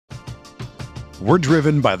We're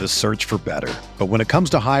driven by the search for better. But when it comes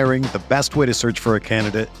to hiring, the best way to search for a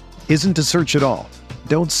candidate isn't to search at all.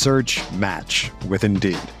 Don't search, match with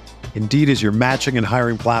Indeed. Indeed is your matching and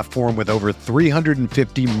hiring platform with over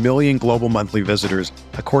 350 million global monthly visitors,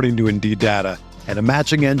 according to Indeed data, and a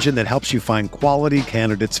matching engine that helps you find quality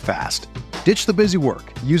candidates fast. Ditch the busy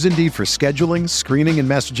work. Use Indeed for scheduling, screening, and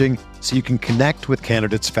messaging so you can connect with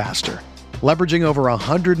candidates faster. Leveraging over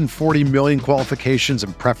 140 million qualifications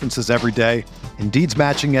and preferences every day, Indeed's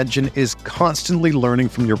matching engine is constantly learning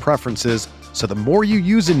from your preferences, so the more you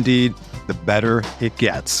use Indeed, the better it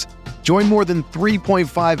gets. Join more than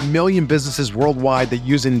 3.5 million businesses worldwide that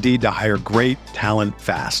use Indeed to hire great talent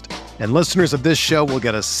fast. And listeners of this show will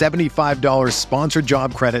get a $75 sponsored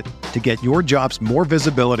job credit to get your jobs more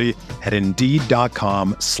visibility at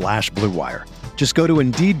Indeed.com/Blue Wire. Just go to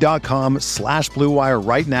Indeed.com/Blue Wire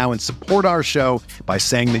right now and support our show by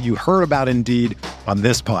saying that you heard about Indeed on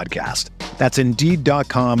this podcast. That's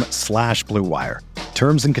Indeed.com/Blue Wire.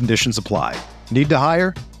 Terms and conditions apply. Need to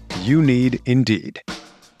hire? You need Indeed.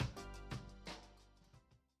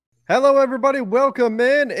 Hello, everybody. Welcome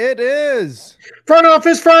in. It is Front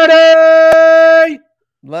Office Friday.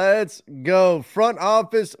 Let's go. Front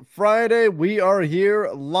Office Friday. We are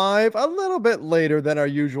here live a little bit later than our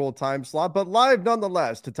usual time slot, but live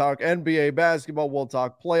nonetheless to talk NBA basketball. We'll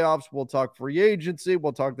talk playoffs. We'll talk free agency.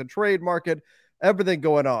 We'll talk the trade market, everything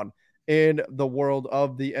going on in the world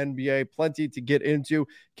of the NBA. Plenty to get into.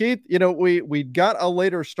 Keith, you know, we got a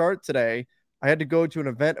later start today. I had to go to an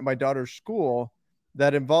event at my daughter's school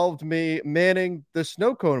that involved me manning the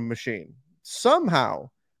snow cone machine.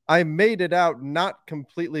 Somehow I made it out not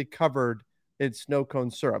completely covered in snow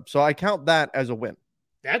cone syrup. So I count that as a win.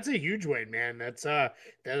 That's a huge win, man. That's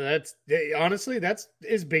honestly, that's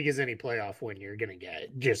as big as any playoff win you're going to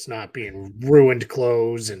get. Just not being ruined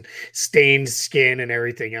clothes and stained skin and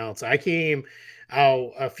everything else. I came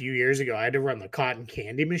out a few years ago. I had to run the cotton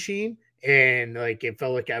candy machine. And like it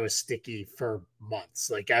felt like I was sticky for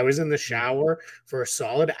months. Like I was in the shower for a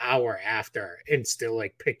solid hour after and still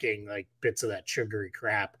like picking like bits of that sugary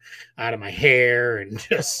crap out of my hair and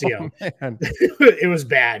just, you know, it was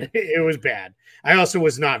bad. It was bad. I also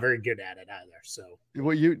was not very good at it either. So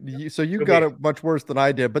well, you got it much worse than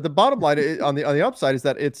I did. But the bottom line on the upside is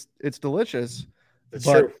that it's delicious. That's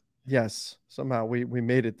true. Yes, somehow we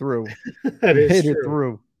made it through. That we is made true. it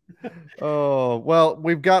through. Oh, well,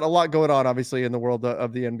 we've got a lot going on, obviously, in the world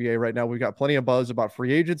of the NBA right now. We've got plenty of buzz about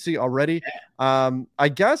free agency already. I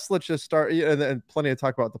guess let's just start, and plenty of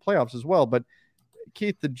talk about the playoffs as well. But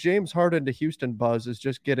Keith, the James Harden to Houston buzz is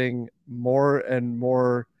just getting more and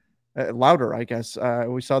more louder, I guess.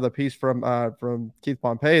 We saw the piece from Keith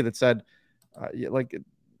Pompey that said, like,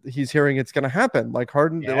 he's hearing it's going to happen. Like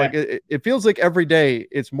Harden, like it feels like every day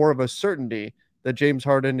it's more of a certainty that James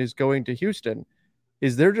Harden is going to Houston.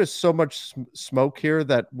 Is there just so much smoke here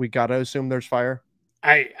that we got to assume there's fire?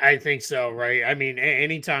 I think so, right? I mean,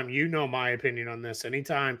 anytime, you know my opinion on this,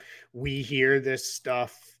 anytime we hear this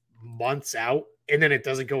stuff months out and then it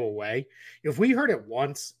doesn't go away. If we heard it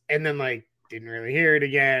once and then like didn't really hear it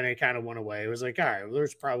again, it kind of went away. It was like, all right, well,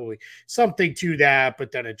 there's probably something to that,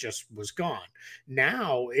 but then it just was gone.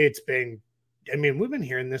 Now it's been, I mean, we've been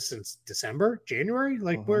hearing this since December, January,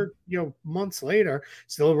 like we're, months later,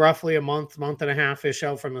 still roughly a month and a half-ish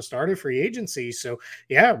out from the start of free agency. So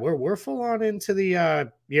yeah, we're full on into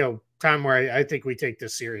the, time where I think we take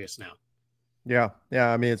this serious now. Yeah.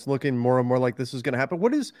 I mean, it's looking more and more like this is going to happen.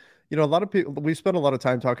 What is, a lot of people, we spent a lot of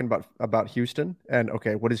time talking about Houston and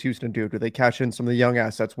okay, what does Houston do? Do they cash in some of the young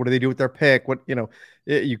assets? What do they do with their pick? What,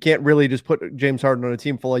 you can't really just put James Harden on a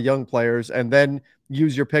team full of young players and then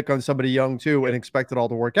use your pick on somebody young too and expect it all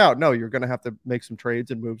to work out. No, you're going to have to make some trades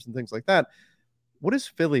and moves and things like that. What does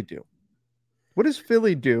Philly do? What does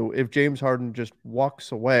Philly do if James Harden just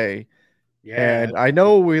walks away? Yeah. And I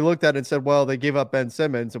know we looked at it and said, well, they gave up Ben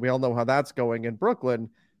Simmons and we all know how that's going in Brooklyn.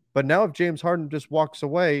 But now if James Harden just walks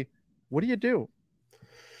away, what do you do?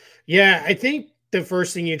 Yeah, I think the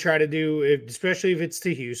first thing you try to do, especially if it's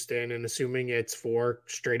to Houston and assuming it's for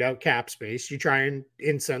straight out cap space, you try and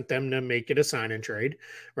incent them to make it a sign and trade,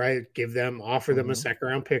 right? Offer them a second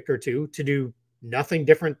round pick or two to do nothing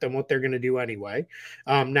different than what they're going to do anyway.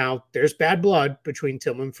 Now there's bad blood between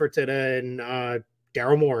Tillman Fertitta and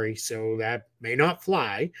Daryl Morey, so that may not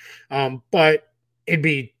fly. But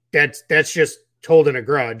that's just to hold a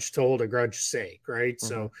grudge sake, right? Mm-hmm.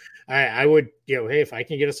 So I would, hey, if I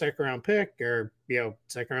can get a second round pick or,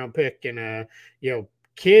 second round pick and a,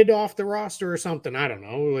 kid off the roster or something. I don't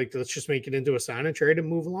know. Like, let's just make it into a sign and trade and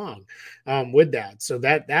move along with that. So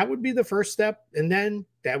that would be the first step. And then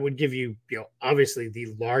that would give you, obviously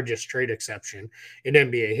the largest trade exception in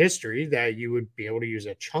NBA history that you would be able to use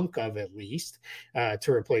a chunk of at least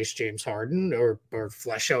to replace James Harden or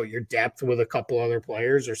flesh out your depth with a couple other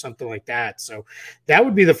players or something like that. So that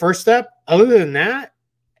would be the first step. Other than that,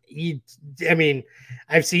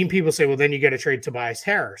 I've seen people say, well, then you got to trade Tobias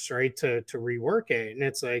Harris, right, to rework it. And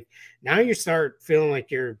it's like, now you start feeling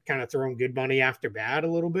like you're kind of throwing good money after bad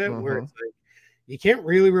a little bit, where it's like, you can't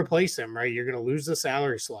really replace him, right? You're going to lose the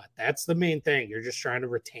salary slot. That's the main thing. You're just trying to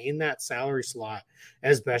retain that salary slot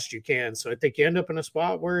as best you can. So I think you end up in a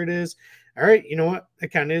spot where it is, all right, you know what?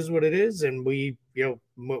 It kind of is what it is. And we,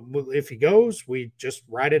 if he goes, we just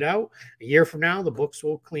ride it out. A year from now, the books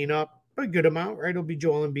will clean up a good amount, right? It'll be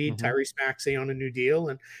Joel Embiid, Tyrese Maxey on a new deal,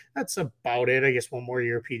 and that's about it. I guess one more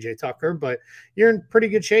year PJ Tucker, but you're in pretty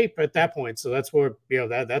good shape at that point. So that's what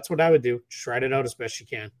that's what I would do. Just ride it out as best you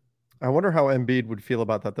can. I wonder how Embiid would feel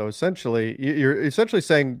about that, though. Essentially, you're essentially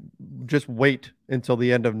saying just wait until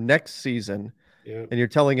the end of next season, and you're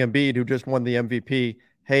telling Embiid, who just won the MVP,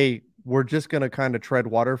 hey, we're just going to kind of tread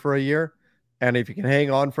water for a year, and if you can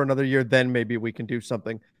hang on for another year, then maybe we can do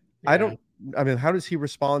something. Yeah. How does he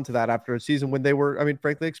respond to that after a season when they were,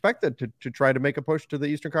 frankly, expected to try to make a push to the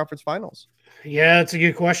Eastern Conference Finals? Yeah, that's a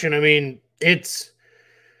good question. It's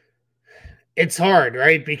hard,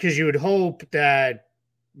 right? Because you would hope that,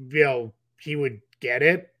 he would get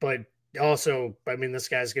it, but also, this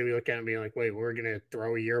guy's going to be looking at me like, wait, we're going to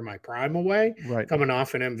throw a year of my prime away, right, coming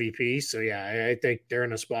off an MVP. So yeah, I think they're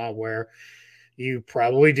in a spot where you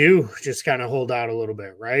probably do just kind of hold out a little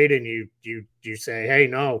bit, right? And you say, hey,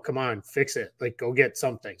 no, come on, fix it. Like, go get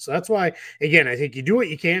something. So that's why, again, I think you do what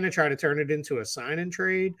you can to try to turn it into a sign and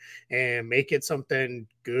trade and make it something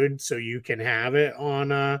good so you can have it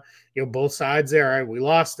on, both sides there. All right, we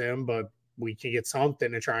lost him, but we can get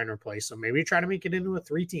something to try and replace them. Maybe try to make it into a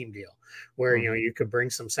 3-team deal where, you could bring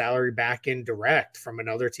some salary back in direct from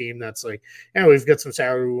another team that's like, we've got some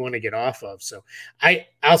salary we want to get off of. So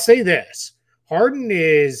I'll say this. Harden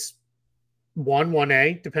is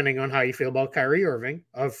 1A, depending on how you feel about Kyrie Irving,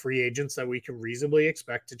 of free agents that we can reasonably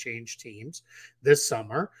expect to change teams this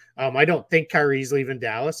summer. I don't think Kyrie's leaving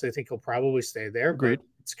Dallas. I think he'll probably stay there. Agreed. But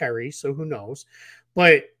it's Kyrie, so who knows?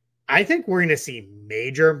 But I think we're going to see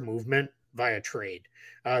major movement via trade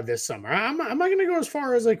this summer. I'm not going to go as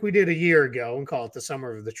far as like we did a year ago and call it the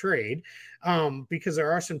summer of the trade, because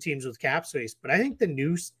there are some teams with cap space. But I think the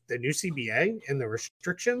new CBA and the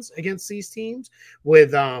restrictions against these teams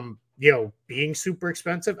with being super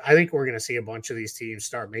expensive, I think we're going to see a bunch of these teams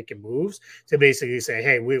start making moves to basically say,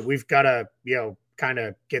 hey, we've got to kind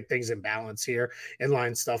of get things in balance here and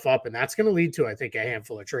line stuff up, and that's going to lead to, I think, a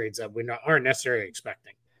handful of trades that we aren't necessarily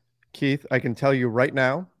expecting. Keith, I can tell you right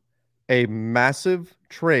now, a massive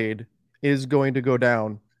trade is going to go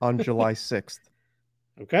down on July 6th.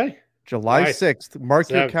 Okay. July 6th. Mark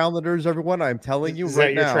your calendars, everyone. I'm telling you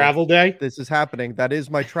right now. Is that your travel day? This is happening. That is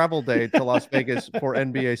my travel day to Las Vegas for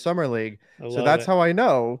NBA Summer League. So that's how I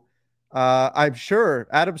know. I'm sure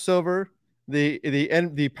Adam Silver,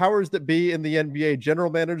 the powers that be in the NBA,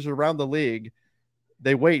 general managers around the league,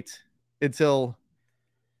 they wait until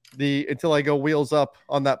I go wheels up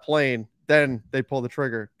on that plane, then they pull the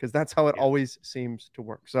trigger, because that's how it always seems to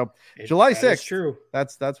work. So July 6th, true.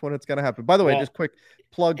 That's when it's going to happen. By the way, just quick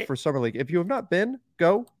plug for Summer League. If you have not been,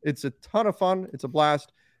 go. It's a ton of fun. It's a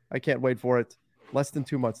blast. I can't wait for it. Less than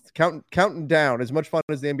 2 months. Counting down. As much fun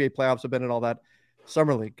as the NBA playoffs have been and all that.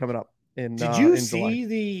 Summer League coming up in Did you in see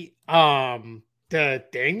July. the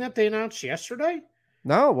thing that they announced yesterday?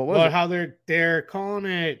 No, what was it? How they're calling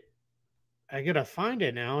it? I gotta find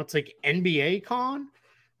it now. It's like NBA Con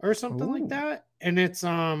or something like that. And it's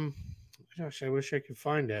gosh, I wish I could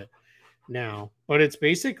find it now. But it's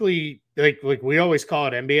basically like we always call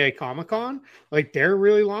it NBA Comic Con. Like they're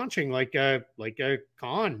really launching like a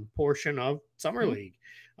con portion of Summer League.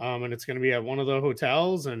 And it's going to be at one of the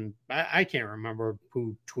hotels, and I can't remember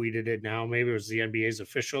who tweeted it now. Maybe it was the NBA's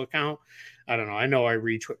official account. I don't know. I know I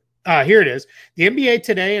retweeted. Here it is. The NBA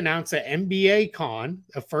today announced that NBA Con,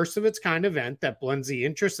 a first of its kind event that blends the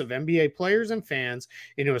interests of NBA players and fans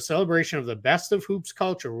into a celebration of the best of hoops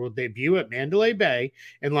culture, will debut at Mandalay Bay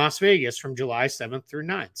in Las Vegas from July 7th through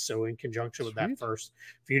 9th. So in conjunction with that first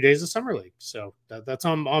few days of Summer League. So that's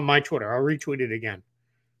on my Twitter. I'll retweet it again.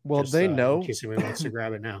 Well, they know. In case anybody wants to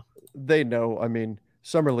grab it now. They know. I mean,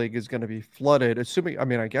 Summer League is going to be flooded, assuming,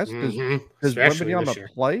 I guess, does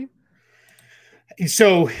Wembanyama play?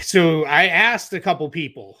 So I asked a couple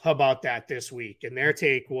people about that this week, and their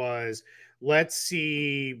take was, let's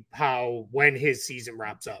see when his season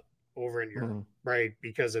wraps up over in Europe, right?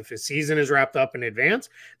 Because if his season is wrapped up in advance,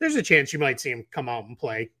 there's a chance you might see him come out and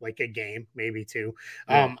play like a game, maybe two.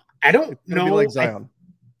 Yeah. I don't know. Like Zion.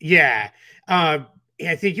 I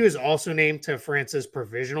think he was also named to France's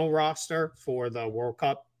provisional roster for the World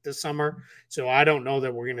Cup this summer. So I don't know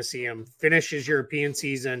that we're going to see him finish his European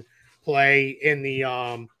season, play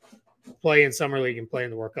in Summer League and play in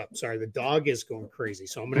the World Cup. Sorry, the dog is going crazy.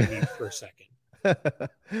 So I'm going to mute for a second.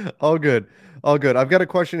 All good. I've got a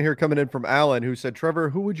question here coming in from Alan, who said, Trevor,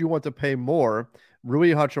 who would you want to pay more, Rui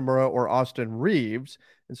Hachimura or Austin Reeves?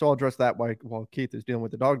 And so I'll address that while Keith is dealing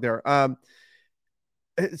with the dog there.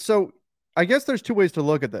 So I guess there's two ways to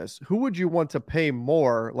look at this. Who would you want to pay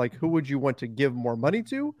more? Like, who would you want to give more money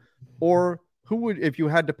to? Or if you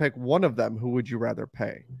had to pick one of them, who would you rather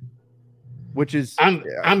pay? Which is,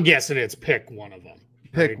 I'm guessing it's pick one of them.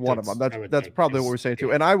 Pick one of them. That's probably what we're saying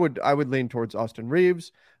too. And I would lean towards Austin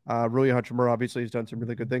Reeves. Rui Hachimura obviously has done some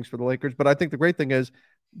really good things for the Lakers, but I think the great thing is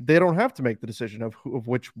they don't have to make the decision of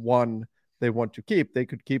which one they want to keep. They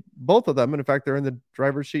could keep both of them, and in fact, they're in the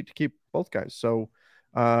driver's seat to keep both guys. So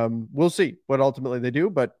we'll see what ultimately they do.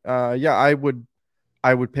 But I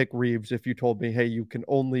would pick Reeves if you told me, hey, you can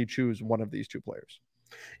only choose one of these two players.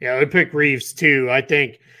 Yeah, I would pick Reeves too. I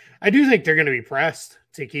do think they're going to be pressed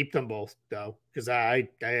to keep them both, though, because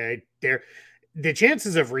the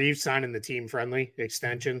chances of Reeves signing the team friendly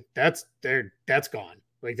extension, that's gone.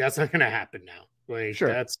 Like, that's not going to happen now. Like,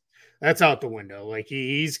 sure. That's out the window. Like,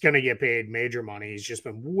 he's going to get paid major money. He's just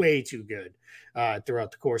been way too good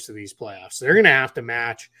throughout the course of these playoffs. So they're going to have to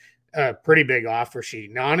match a pretty big offer sheet.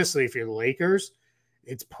 And honestly, if you're the Lakers,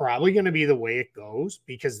 it's probably going to be the way it goes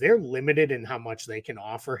because they're limited in how much they can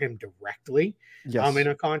offer him directly in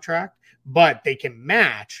a contract, but they can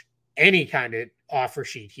match any kind of offer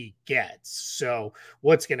sheet he gets. So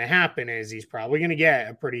what's going to happen is he's probably going to get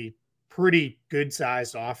a pretty good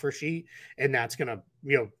sized offer sheet, and that's going to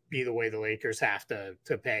be the way the Lakers have to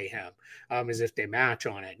pay him is if they match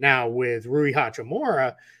on it. Now with Rui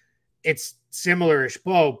Hachimura, it's similar-ish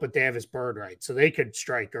boat, but they have his bird right, so they could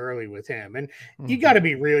strike early with him. And you got to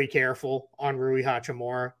be really careful on Rui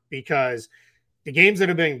Hachimura because the games that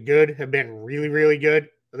have been good have been really, really good.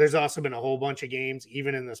 But there's also been a whole bunch of games,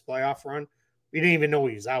 even in this playoff run, we didn't even know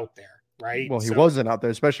he was out there, right? Well, he wasn't out there,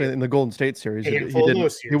 especially in the Golden State series.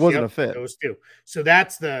 He wasn't a fit. Those two. So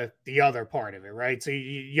that's the other part of it, right? So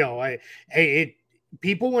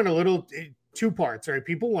people went a little two parts, right?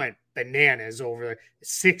 People went bananas over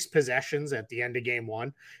 6 possessions at the end of game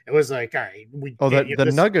one. It was like, all right,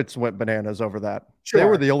 the Nuggets went bananas over that. Sure, they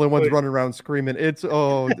were the only ones running around screaming.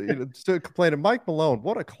 Still complaining. Mike Malone,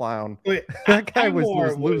 what a clown! That guy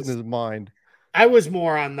was losing his mind. I was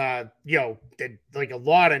more on like a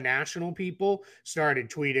lot of national people started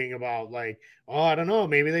tweeting about like, oh, I don't know,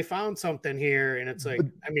 maybe they found something here, and it's like,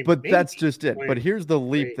 but that's just it. But here's the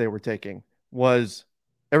leap they were taking was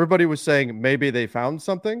everybody was saying maybe they found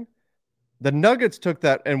something. The Nuggets took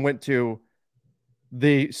that and went to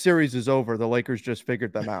the series is over. The Lakers just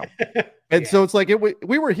figured them out. And so it's like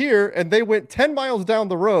we were here and they went 10 miles down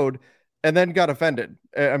the road and then got offended.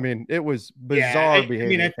 I mean, it was bizarre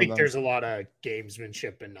behavior. I think there's a lot of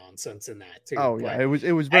gamesmanship and nonsense in that too. Oh, yeah. It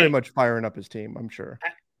was very much firing up his team, I'm sure.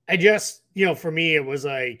 I just, for me, it was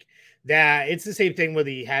like that. It's the same thing where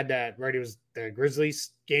he had that, right? It was the Grizzlies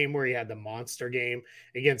game where he had the monster game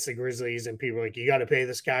against the Grizzlies, and people were like, you got to pay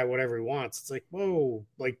this guy whatever he wants. It's like, whoa,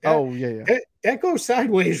 like that. Oh, yeah. That goes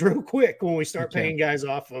sideways real quick when we start paying guys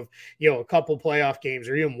off of, a couple playoff games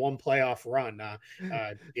or even one playoff run.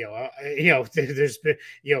 There's been,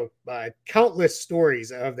 countless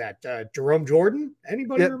stories of that. Jerome Jordan,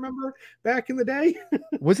 anybody remember back in the day?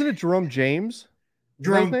 Wasn't it Jerome James?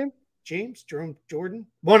 Jerome Jordan,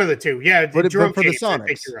 one of the two. Yeah, Jerome for James, the Sonics. I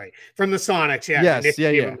think you're right. From the Sonics, yeah. Yes,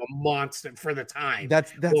 Gave him a monster for the time.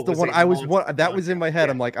 That's the one I was. That was in my head.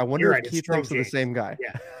 I'm like, I wonder if Keith thinks of the same guy.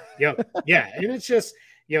 Yeah, and it's just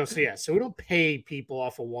so we don't pay people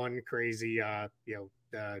off of one crazy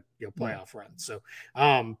playoff run. So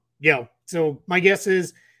so my guess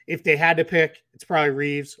is if they had to pick, it's probably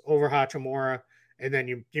Reeves over Hachimura, and then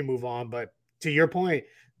you move on. But to your point,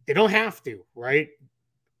 they don't have to, right?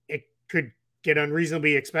 Could get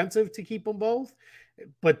unreasonably expensive to keep them both,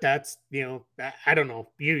 but that's I don't know.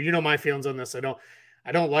 You know my feelings on this. I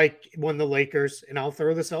don't like when the Lakers, and I'll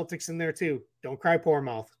throw the Celtics in there too. Don't cry poor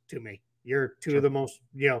mouth to me. You're two of the most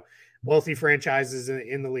wealthy franchises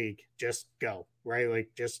in the league. Just go, right? Like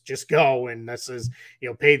just go, and this is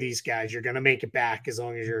pay these guys. You're gonna make it back as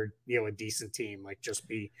long as you're a decent team. Like just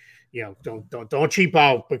be don't cheap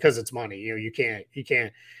out because it's money. You can't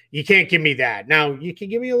give me that. Now you can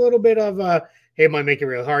give me a little bit of hey, it might make it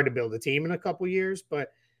real hard to build a team in a couple years,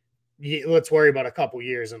 but let's worry about a couple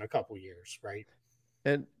years in a couple years, right?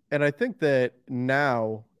 And I think that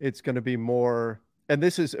now it's going to be more, and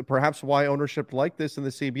this is perhaps why ownership like this in the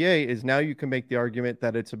CBA is now you can make the argument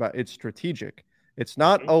that it's strategic. It's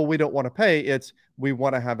not, oh, we don't want to pay. It's we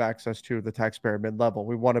want to have access to the taxpayer mid-level.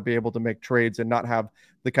 We want to be able to make trades and not have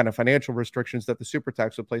the kind of financial restrictions that the super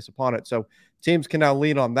tax would place upon it. So teams can now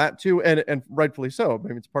lean on that too, and rightfully so. I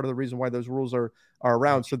mean, it's part of the reason why those rules are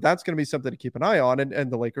around. So that's going to be something to keep an eye on.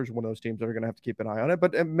 And the Lakers are one of those teams that are going to have to keep an eye on it,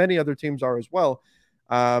 but many other teams are as well.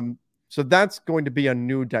 So that's going to be a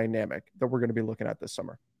new dynamic that we're going to be looking at this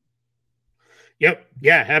summer. Yep.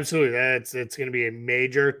 Yeah, absolutely. It's going to be a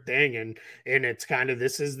major thing. And it's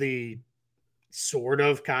this is the sort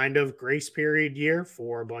of kind of grace period year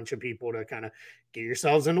for a bunch of people to kind of get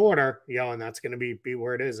yourselves in order, and that's going to be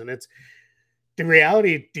where it is. And it's the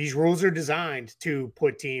reality. These rules are designed to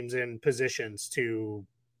put teams in positions to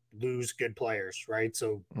lose good players, right?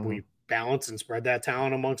 So we balance and spread that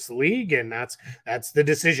talent amongst the league, and that's the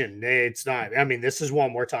decision. It's not, I mean, this is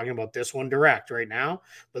one we're talking about, this one direct right now,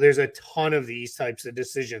 but there's a ton of these types of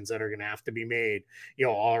decisions that are going to have to be made,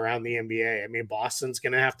 all around the NBA. I mean, Boston's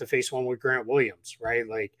going to have to face one with Grant Williams, right?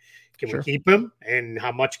 Like, can we keep him, and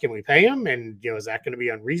how much can we pay him? And, is that going to be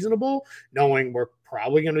unreasonable, knowing we're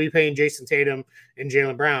probably going to be paying Jason Tatum and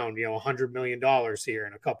Jaylen Brown, $100 million here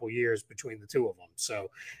in a couple years between the two of them. So,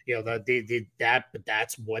 but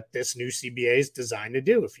that's what this new CBA is designed to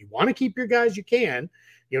do. If you want to keep your guys, you can,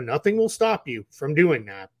 nothing will stop you from doing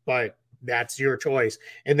that, but that's your choice.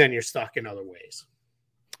 And then you're stuck in other ways.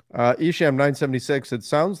 Isham 976, it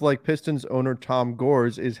sounds like Pistons owner Tom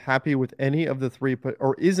Gores is happy with any of the three,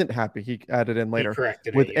 or isn't happy, he added in later,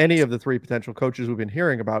 with any of the three potential coaches we've been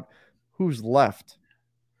hearing about. Who's left?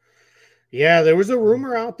 Yeah, there was a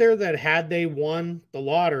rumor out there that had they won the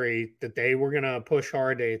lottery, that they were going to push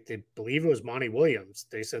hard. They believe it was Monty Williams.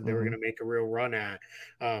 They said they were going to make a real run at.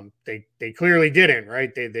 They clearly didn't,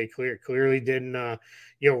 right? They clearly didn't,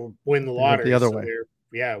 win the lottery. The other way.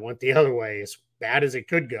 It went the other way, as bad as it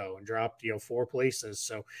could go, and dropped, 4 places.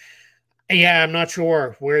 So, yeah, I'm not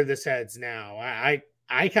sure where this heads now.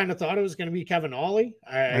 I kind of thought it was going to be Kevin Ollie.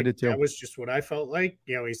 I did too. That was just what I felt like.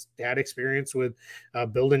 He's had experience with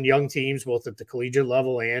building young teams, both at the collegiate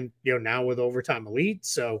level and, now with Overtime Elite.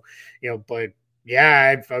 So, but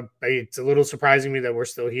yeah, it's a little surprising me that we're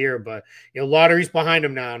still here, but, lottery's behind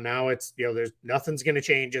them now. Now it's, there's nothing's going to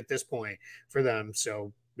change at this point for them.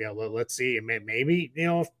 So, let's see. Maybe,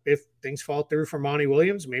 if things fall through for Monty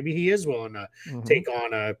Williams, maybe he is willing to take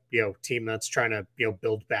on a, team that's trying to,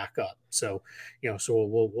 build back up. So, so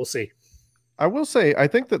we'll see. I will say, I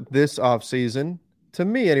think that this offseason, to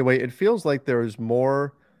me anyway, it feels like there's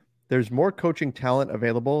more coaching talent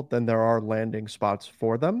available than there are landing spots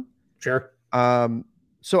for them. Sure.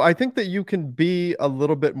 So I think that you can be a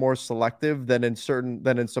little bit more selective than in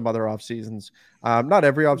some other off seasons. Not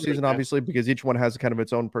every off season, obviously, because each one has kind of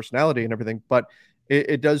its own personality and everything. But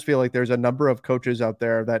it does feel like there's a number of coaches out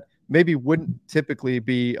there that maybe wouldn't typically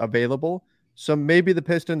be available. So maybe the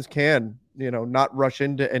Pistons can, not rush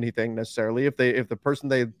into anything necessarily. If the person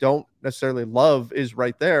they don't necessarily love is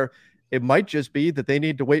right there, it might just be that they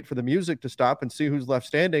need to wait for the music to stop and see who's left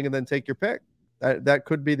standing and then take your pick. That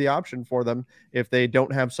could be the option for them if they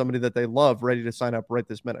don't have somebody that they love ready to sign up right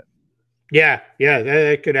this minute. Yeah,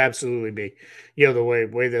 that could absolutely be. The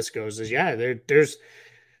way this goes is,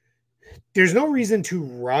 there's no reason to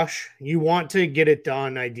rush. You want to get it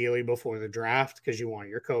done ideally before the draft, because you want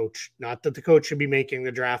your coach, not that the coach should be making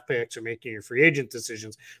the draft picks or making your free agent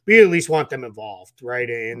decisions, but you at least want them involved, right,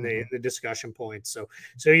 in the discussion points.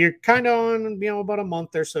 So you're kind of on, about a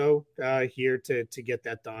month or so here to get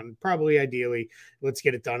that done. Probably ideally, let's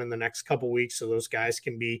get it done in the next couple weeks so those guys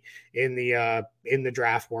can be in the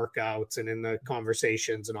draft workouts and in the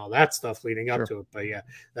conversations and all that stuff leading up to it. But yeah,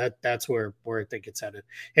 that's where I think it's headed.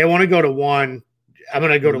 Hey, I want to go to one. I'm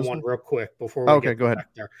going to go to one real quick before we get go ahead.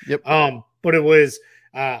 Back there. Yep. But it was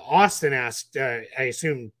Austin asked, I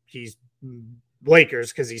assume he's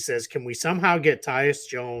Lakers, because he says, can we somehow get Tyus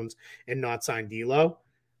Jones and not sign D'Lo?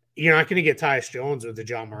 You're not going to get Tyus Jones with the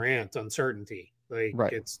John Morant uncertainty. Like,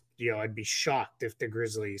 right. It's, I'd be shocked if the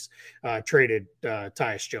Grizzlies traded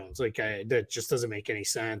Tyus Jones. Like, that just doesn't make any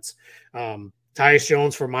sense. Tyus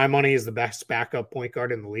Jones, for my money, is the best backup point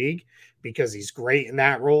guard in the league. because he's great in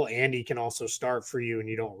that role, and he can also start for you, and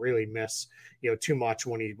you don't really miss too much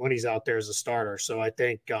when he's out there as a starter. So I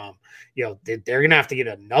think they're gonna have to get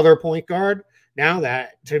another point guard. Now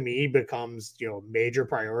that to me becomes a major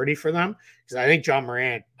priority for them, because I think John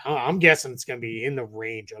Morant, I'm guessing it's going to be in the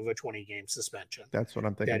range of a 20-game suspension. That's what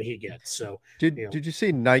I'm thinking that he gets. So did you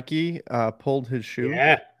see Nike pulled his shoe?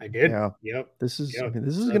 Yeah, I did. Yeah. Yep. This is Yep.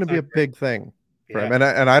 this is going to be a big thing for him.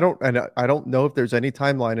 Yeah. And I don't know if there's any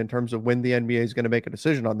timeline in terms of when the NBA is going to make a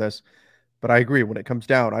decision on this, but I agree when it comes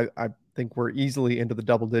down, I think we're easily into the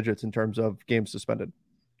double digits in terms of games suspended.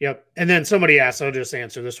 Yep. And then somebody asked, I'll just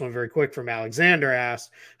answer this one very quick from Alexander asked,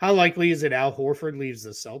 how likely is it Al Horford leaves the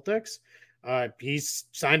Celtics? He's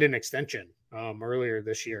signed an extension earlier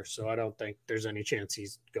this year, so I don't think there's any chance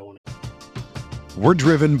he's going. We're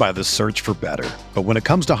driven by the search for better. But when it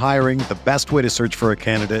comes to hiring, the best way to search for a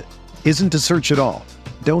candidate isn't to search at all.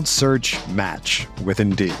 Don't search, match with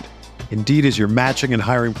Indeed. Indeed is your matching and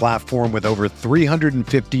hiring platform with over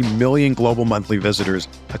 350 million global monthly visitors,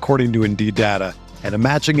 according to Indeed data, and a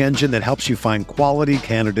matching engine that helps you find quality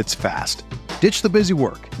candidates fast. Ditch the busy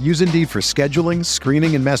work. Use Indeed for scheduling,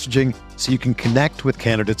 screening, and messaging so you can connect with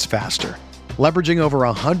candidates faster. Leveraging over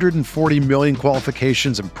 140 million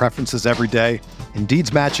qualifications and preferences every day,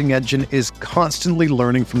 Indeed's matching engine is constantly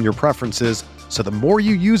learning from your preferences, so the more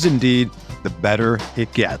you use Indeed, the better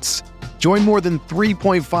it gets. Join more than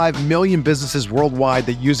 3.5 million businesses worldwide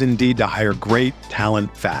that use Indeed to hire great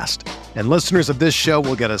talent fast. And listeners of this show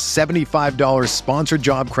will get a $75 sponsored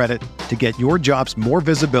job credit to get your jobs more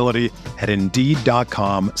visibility at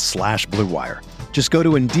Indeed.com/Blue Wire. Just go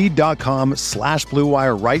to Indeed.com/Blue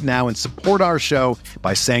Wire right now and support our show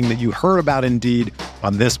by saying that you heard about Indeed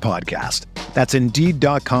on this podcast. That's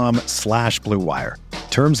Indeed.com/Blue Wire.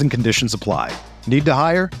 Terms and conditions apply. Need to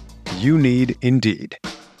hire? You need Indeed.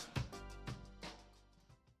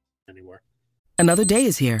 Another day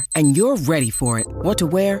is here, and you're ready for it. What to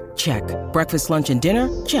wear? Check. Breakfast, lunch, and dinner?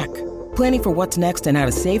 Check. Planning for what's next and how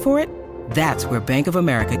to save for it? That's where Bank of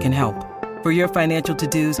America can help. For your financial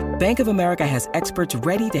to-dos, Bank of America has experts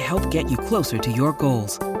ready to help get you closer to your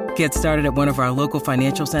goals. Get started at one of our local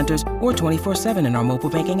financial centers or 24/7 in our mobile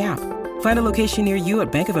banking app. Find a location near you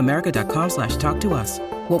at bankofamerica.com/talktous.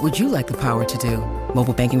 What would you like the power to do?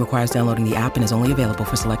 Mobile banking requires downloading the app and is only available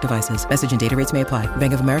for select devices. Message and data rates may apply.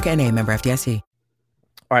 Bank of America NA, member FDIC.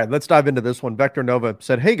 All right, let's dive into this one. Vector Nova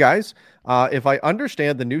said, hey guys, if I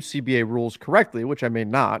understand the new CBA rules correctly, which I may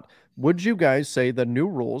not, would you guys say the new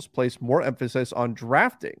rules place more emphasis on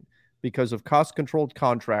drafting because of cost-controlled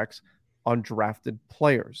contracts on drafted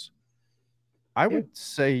players? I would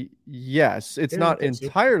say yes. It's not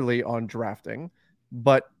entirely on drafting,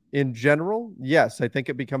 but in general, yes, I think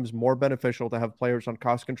it becomes more beneficial to have players on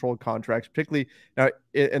cost-controlled contracts, particularly now,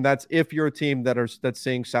 and that's if you're a team that's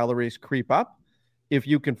seeing salaries creep up. If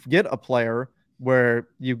you can get a player where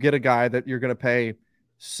you get a guy that you're going to pay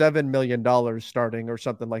 $7 million starting or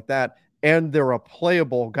something like that, and they're a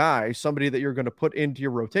playable guy, somebody that you're going to put into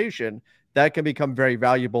your rotation, that can become very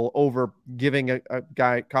valuable over giving a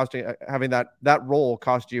guy having that role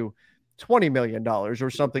cost you $20 million or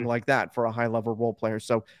something like that for a high-level role player.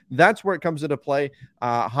 So that's where it comes into play.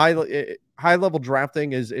 High-level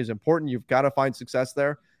drafting is important. You've got to find success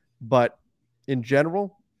there. But in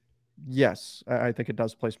general, yes, I think it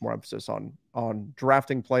does place more emphasis on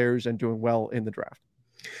drafting players and doing well in the draft.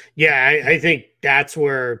 Yeah, I think that's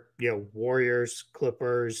where, Warriors,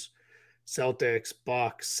 Clippers, Celtics,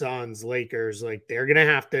 Bucks, Suns, Lakers, like they're going to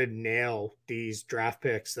have to nail these draft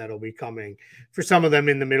picks that'll be coming for some of them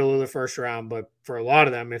in the middle of the first round. But for a lot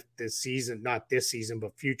of them, if this season, not this season,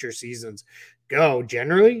 but future seasons go,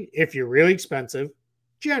 generally, if you're really expensive,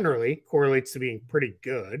 generally correlates to being pretty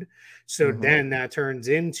good. So then that turns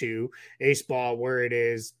into a spot where it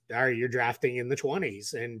is, all right, you're drafting in the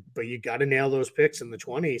 20s, but you got to nail those picks in the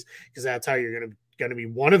 20s, because that's how you're going to be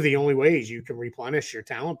one of the only ways you can replenish your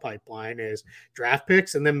talent pipeline is draft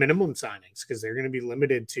picks and then minimum signings, because they're going to be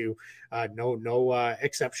limited to no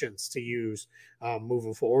exceptions to use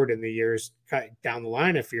moving forward in the years down the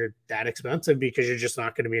line if you're that expensive, because you're just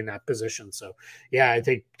not going to be in that position. So yeah, I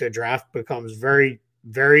think the draft becomes very,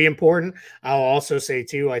 very important. I'll also say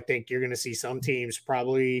too, I think you're going to see some teams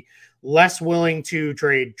probably less willing to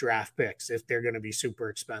trade draft picks if they're going to be super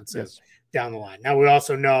expensive down the line. Now we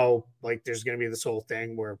also know like there's going to be this whole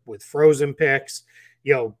thing where with frozen picks,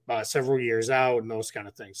 several years out and those kind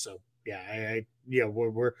of things. So yeah,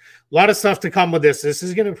 we're a lot of stuff to come with this. This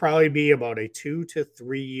is going to probably be about a 2 to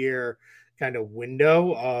 3 year kind of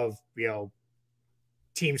window of,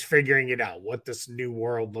 teams figuring it out, what this new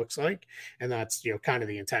world looks like. And that's, kind of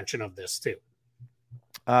the intention of this too.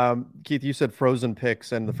 Keith, you said frozen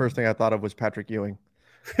picks, and the first thing I thought of was Patrick Ewing.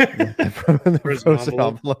 The frozen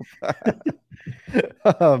envelope.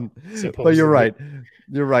 But you're right.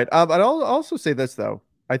 You're right. I'd also say this, though.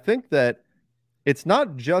 I think that it's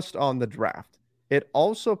not just on the draft. It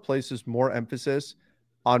also places more emphasis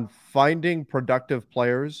on finding productive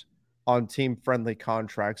players on team-friendly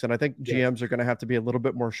contracts. And I think GMs are going to have to be a little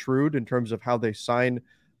bit more shrewd in terms of how they sign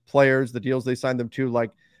players, the deals they sign them to.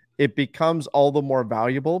 Like, it becomes all the more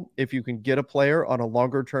valuable if you can get a player on a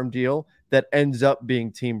longer-term deal that ends up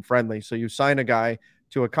being team-friendly. So you sign a guy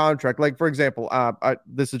to a contract. Like, for example,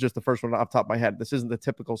 this is just the first one off the top of my head. This isn't the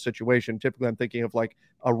typical situation. Typically, I'm thinking of like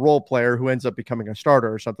a role player who ends up becoming a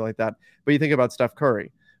starter or something like that. But you think about Steph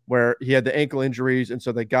Curry, where he had the ankle injuries, and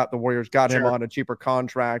so the Warriors got him on a cheaper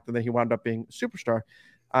contract, and then he wound up being a superstar.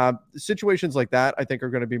 Situations like that, I think, are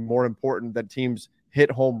going to be more important, that teams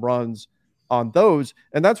hit home runs on those.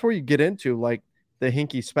 And that's where you get into like the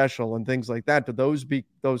Hinkie special and things like that. Do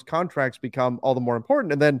those contracts become all the more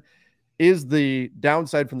important? And then is the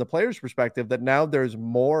downside from the player's perspective that now there's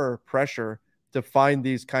more pressure to find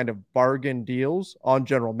these kind of bargain deals on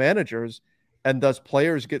general managers, and thus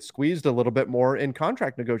players get squeezed a little bit more in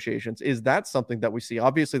contract negotiations? Is that something that we see?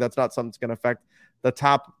 Obviously, that's not something that's going to affect the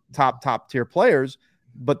top tier players,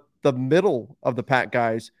 but the middle of the pack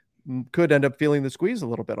guys could end up feeling the squeeze a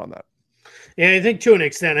little bit on that. Yeah, I think to an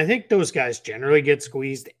extent, I think those guys generally get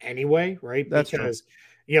squeezed anyway, right? That's because,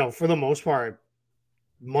 for the most part,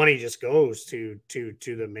 money just goes to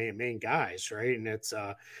the main guys, right? And it's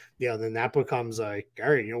then that becomes like,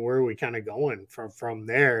 all right, where are we kind of going from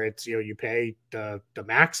there? It's you pay the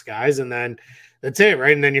max guys, and then that's it,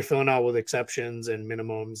 right? And then you're filling out with exceptions and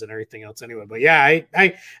minimums and everything else anyway. But yeah,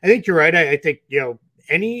 I think you're right. I think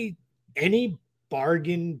any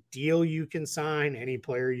bargain deal you can sign, any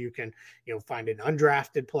player you can find an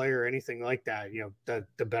undrafted player or anything like that,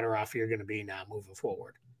 the better off you're going to be now moving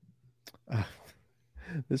forward.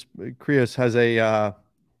 This Krios has a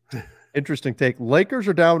interesting take. Lakers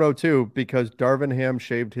are down 0-2 because Darvin Ham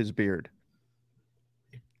shaved his beard.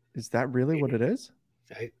 Is that really what it is?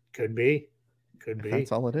 It could be. Could be.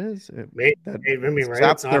 That's all it is. Right?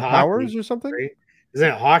 Zaps their powers or something? Right? Isn't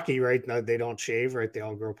it hockey, right? No, they don't shave, right? They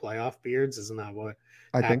all grow playoff beards. Isn't that what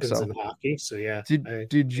happens in hockey? So yeah.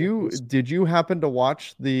 Did you happen to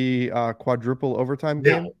watch the quadruple overtime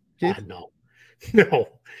game? No.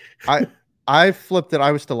 I flipped it.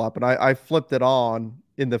 I was still up, and I flipped it on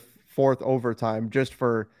in the fourth overtime just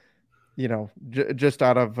for, just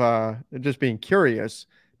out of just being curious.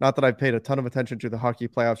 Not that I've paid a ton of attention to the hockey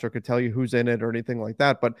playoffs or could tell you who's in it or anything like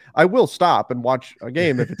that, but I will stop and watch a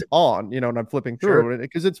game if it's on, and I'm flipping through it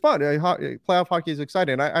because it's fun. Playoff hockey is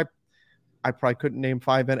exciting. I probably couldn't name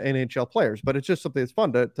 5 NHL players, but it's just something that's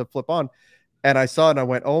fun to flip on. And I saw it and I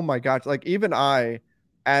went, oh my gosh, like even I,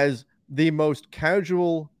 as the most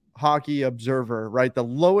casual hockey observer, right? The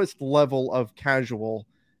lowest level of casual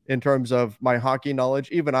in terms of my hockey knowledge,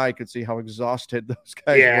 even I could see how exhausted those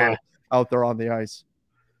guys were out there on the ice.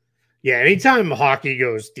 Yeah, anytime hockey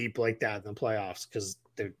goes deep like that in the playoffs, because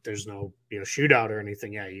there's no shootout or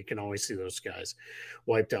anything, you can always see those guys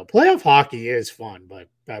wiped out. Playoff hockey is fun, but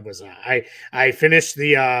that was I finished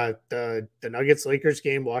the Nuggets Lakers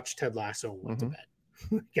game, watched Ted Lasso, and went to bed.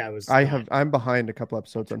 I'm behind a couple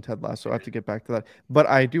episodes on Ted Lasso. I have to get back to that, but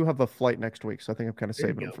I do have a flight next week, so I think I'm kind of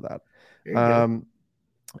saving them for that.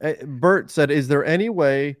 Bert said, "Is there any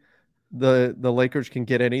way the Lakers can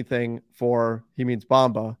get anything for?" He means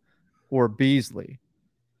Bamba or Beasley.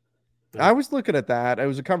 I was looking at that. It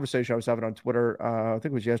was a conversation I was having on Twitter. I think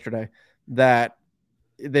it was yesterday, that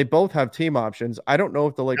they both have team options. I don't know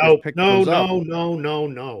if the Lakers pick those up.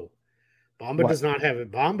 No. Bamba does not have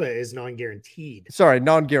it. Bamba is non-guaranteed. Sorry,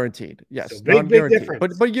 non-guaranteed. Yes, so big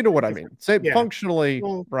difference. But you know what I mean. Same functionally,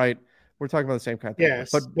 right? We're talking about the same kind of thing.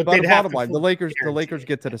 Yes, but the bottom line, the Lakers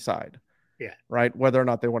get to decide. Yeah. Right, whether or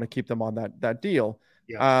not they want to keep them on that deal.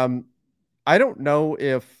 Yeah. I don't know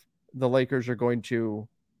if the Lakers are going to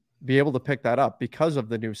be able to pick that up because of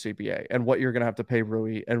the new CBA and what you're going to have to pay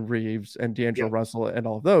Rui and Reeves and D'Angelo Russell and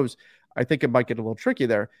all of those. I think it might get a little tricky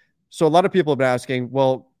there. So a lot of people have been asking,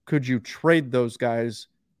 well, could you trade those guys,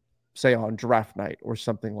 say on draft night or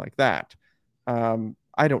something like that?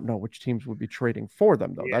 I don't know which teams would be trading for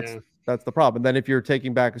them though. Yeah. That's the problem. And then if you're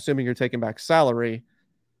assuming you're taking back salary,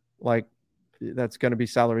 like that's going to be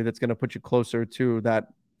salary that's going to put you closer to that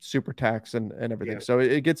super tax and everything. So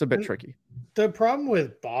it gets a bit tricky. The problem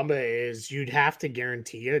with Bamba is you'd have to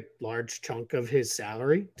guarantee a large chunk of his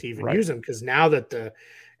salary to even use him, because now that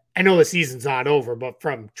I know the season's not over, but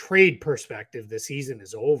from trade perspective, the season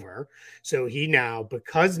is over. So he now,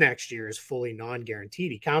 because next year is fully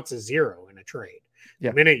non-guaranteed, he counts as zero in a trade.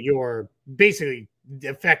 The minute you're basically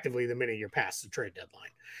effectively the minute you're past the trade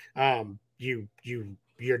deadline,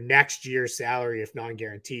 your next year's salary, if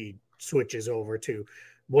non-guaranteed, switches over to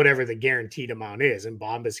whatever the guaranteed amount is. In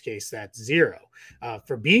Bamba's case, that's zero.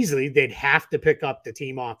 For Beasley, they'd have to pick up the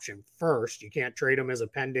team option first. You can't trade him as a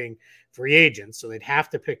pending free agent, so they'd have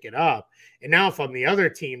to pick it up. And now if I'm the other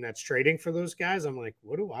team that's trading for those guys, I'm like,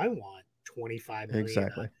 what do I want? 25 million,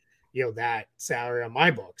 exactly. That salary on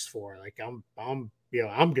my books for? Like I'm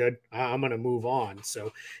I'm good. I'm going to move on.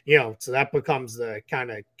 So, so that becomes the kind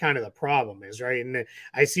of the problem is, right. And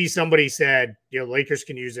I see somebody said, Lakers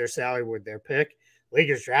can use their salary with their pick.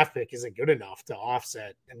 Lakers draft pick isn't good enough to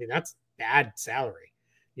offset. I mean, that's bad salary,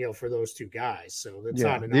 for those two guys. So that's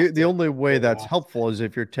not enough. The only way that's helpful is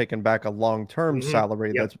if you're taking back a long-term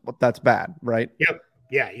salary. Yep. That's bad, right? Yep.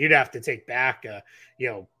 Yeah. You'd have to take back,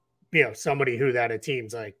 somebody who that a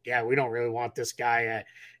team's like, yeah, we don't really want this guy at,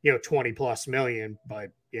 20 plus million, but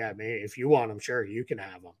yeah, if you want him, sure, you can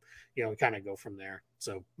have him, kind of go from there.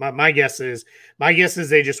 So my guess is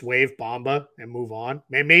they just waive Bamba and move on.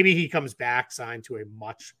 Maybe he comes back signed to a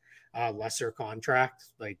much lesser contract,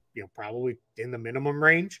 like, probably in the minimum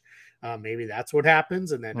range. Maybe that's what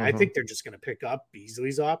happens. And then I think they're just going to pick up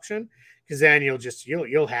Beasley's option, because then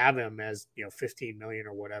you'll have him as, 15 million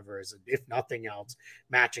or whatever, as if nothing else,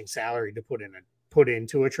 matching salary to put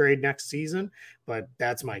into a trade next season. But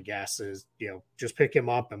that's my guess is, just pick him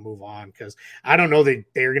up and move on, because I don't know that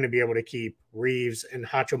they're going to be able to keep Reeves and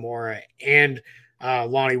Hachimura and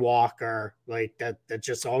Lonnie Walker. Like that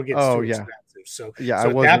just all gets too expensive. So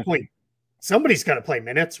at that point, somebody's got to play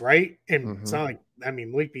minutes, right? And it's not like,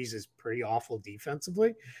 Malik Beasley is pretty awful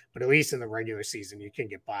defensively, but at least in the regular season, you can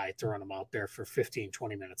get by throwing them out there for 15,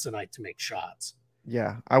 20 minutes a night to make shots.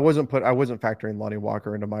 Yeah. I wasn't factoring Lonnie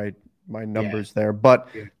Walker into my numbers there, but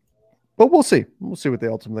we'll see. We'll see what they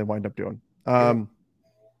ultimately wind up doing.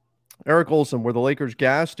 Eric Olson, were the Lakers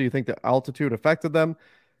gassed? Do you think the altitude affected them?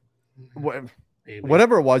 Maybe.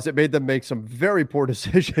 Whatever it was, it made them make some very poor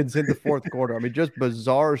decisions in the fourth quarter. I mean, just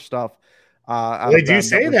bizarre stuff. They do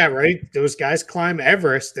say that, right? Those guys climb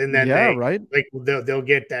Everest, and then right. Like they'll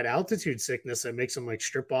get that altitude sickness that makes them like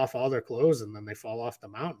strip off all their clothes, and then they fall off the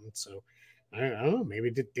mountain. So I don't know. Maybe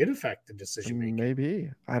it did affect the decision making. Maybe,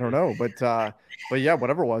 I don't know, but yeah,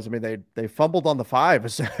 whatever it was. I mean, they fumbled on the 5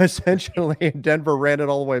 essentially, and Denver ran it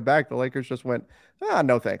all the way back. The Lakers just went,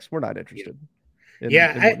 no thanks, we're not interested.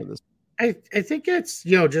 I think it's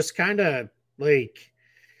just kind of like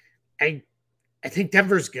I think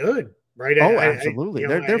Denver's good. Right. Oh, absolutely.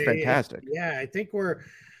 They're fantastic. I think we're,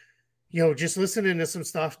 just listening to some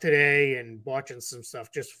stuff today and watching some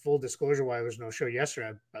stuff, just full disclosure, why there was no show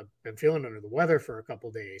yesterday. I've been feeling under the weather for a couple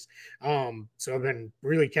of days. So I've been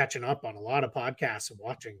really catching up on a lot of podcasts and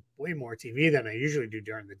watching way more TV than I usually do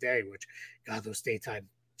during the day, which, God, those daytime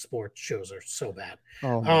sports shows are so bad.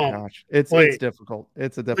 Oh my gosh. It's difficult.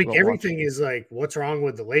 It's a difficult. Like everything is like, what's wrong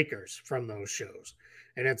with the Lakers from those shows?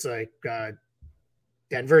 And it's like,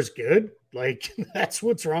 Denver's good. Like that's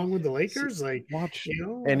what's wrong with the Lakers. Like watch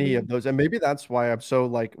any of those. And maybe that's why I'm so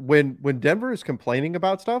like when Denver is complaining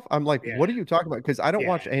about stuff, I'm like, what are you talking about? Because I don't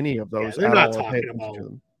watch any of those. They're not talking about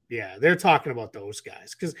them. Yeah, they're talking about those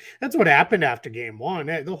guys because that's what happened after game one.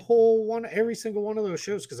 The whole one, every single one of those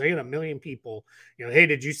shows, because I had a million people, hey,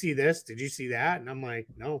 did you see this? Did you see that? And I'm like,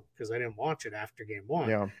 no, because I didn't watch it after game one.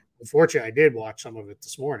 Yeah. Unfortunately, I did watch some of it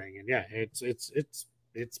this morning, and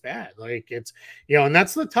it's bad. Like it's, and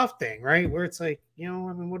that's the tough thing, right? Where it's like,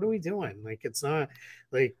 what are we doing? Like, it's not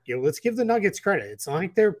like, let's give the Nuggets credit. It's not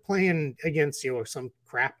like they're playing against, some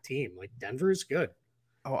crap team. Like Denver is good.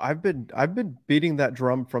 Oh, I've been beating that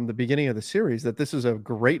drum from the beginning of the series that this is a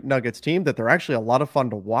great Nuggets team, that they're actually a lot of fun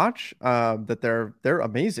to watch, that they're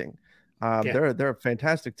amazing. They're a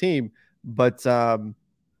fantastic team, but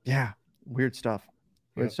weird stuff.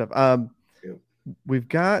 We've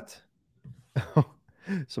got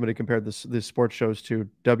somebody compared this sports shows to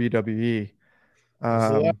WWE.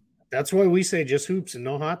 That's why we say just hoops and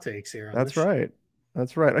no hot takes here. That's right.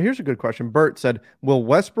 That's right. Here's a good question. Bert said, will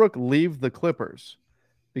Westbrook leave the Clippers?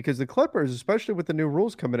 Because the Clippers, especially with the new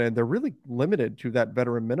rules coming in, they're really limited to that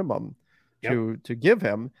veteran minimum to give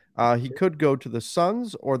him. He could go to the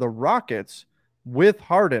Suns or the Rockets with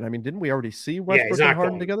Harden. I mean, didn't we already see Westbrook and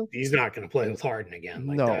Harden together? He's not going to play with Harden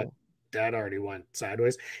again. That already went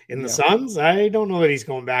sideways. In the Suns, I don't know that he's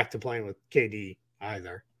going back to playing with KD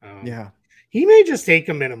either. He may just take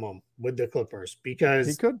a minimum with the Clippers because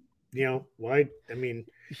he could. Why? I mean,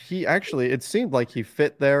 he actually, it seemed like he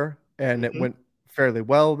fit there and it went fairly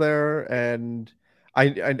well there. And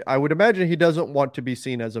I would imagine he doesn't want to be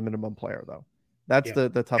seen as a minimum player, though. That's the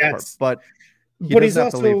tough part. But He but he's doesn't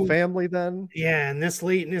have also to leave family then. Yeah, and this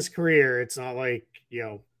late in his career, it's not like,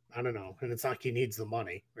 I don't know. And it's not like he needs the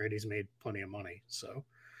money, right? He's made plenty of money. So,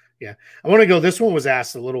 yeah. I want to go. This one was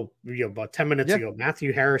asked a little, about 10 minutes ago.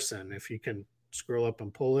 Matthew Harrison, if you can scroll up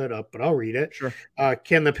and pull it up, but I'll read it. Sure.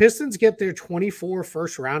 Can the Pistons get their 24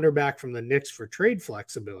 first rounder back from the Knicks for trade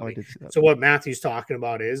flexibility? Oh, I did see that. So what Matthew's talking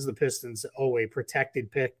about is the Pistons owe a protected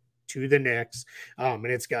pick to the Knicks, and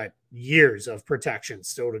it's got years of protection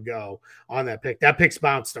still to go on that pick. That pick's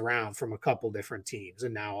bounced around from a couple different teams,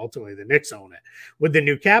 and now ultimately the Knicks own it. With the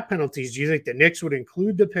new cap penalties, do you think the Knicks would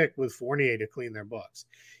include the pick with Fournier to clean their books?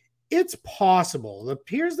 It's possible.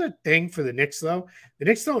 Here's the thing for the Knicks, though. The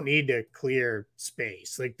Knicks don't need to clear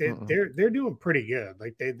space. Like they're doing pretty good.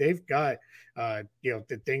 Like they've got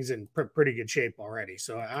the things in pretty good shape already.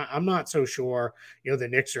 So I'm not so sure. The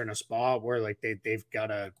Knicks are in a spot where like they've got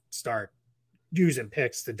to start using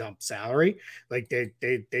picks to dump salary. Like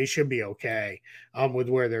they should be okay with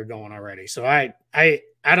where they're going already. So I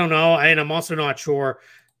don't know, and I'm also not sure.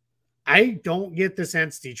 I don't get the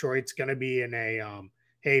sense Detroit's going to be in a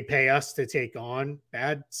hey, pay us to take on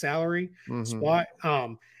bad salary spot.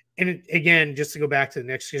 And again, just to go back to the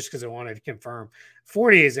Knicks, just because I wanted to confirm,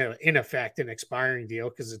 Fournier is in effect an expiring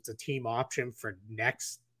deal because it's a team option for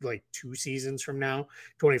next like 2 seasons from now,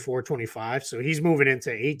 24, 25. So he's moving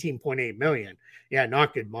into 18.8 million. Yeah,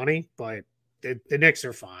 not good money, but the Knicks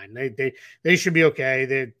are fine. They should be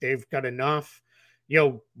okay. They've got enough,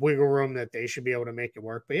 wiggle room that they should be able to make it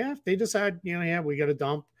work. But yeah, if they decide, we got to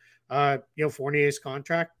dump Fournier's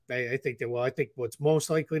contract, I think they will. I think what's most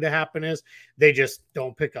likely to happen is they just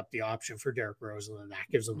don't pick up the option for Derrick Rose, and then that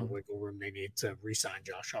gives them the wiggle room they need to re-sign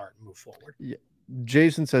Josh Hart and move forward. Yeah.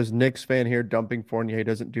 Jason says Knicks fan here, dumping Fournier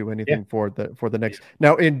doesn't do anything for the Knicks.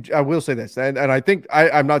 Now, I will say this, and I think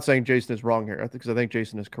I'm not saying Jason is wrong here because I think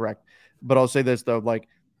Jason is correct, but I'll say this though, like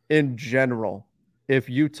in general, if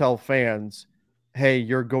you tell fans, hey,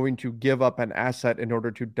 you're going to give up an asset in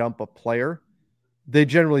order to dump a player, they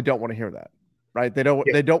generally don't want to hear that, right? They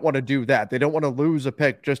don't want to do that. They don't want to lose a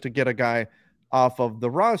pick just to get a guy off of the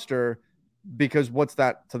roster, because what's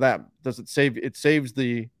that to them? Does it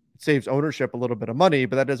saves ownership a little bit of money,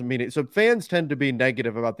 but that doesn't mean it. So fans tend to be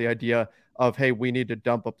negative about the idea of, hey, we need to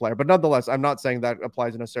dump a player. But nonetheless, I'm not saying that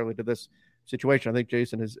applies necessarily to this situation. I think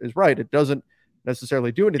Jason is right. It doesn't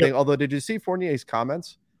necessarily do anything. Although, did you see Fournier's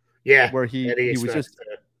comments? Yeah, where he was just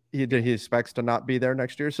he expects to not be there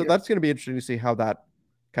next year. So that's going to be interesting to see how that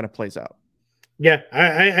kind of plays out. Yeah,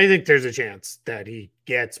 I think there's a chance that he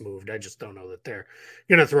gets moved. I just don't know that they're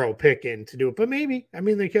going to throw a pick in to do it, but maybe. I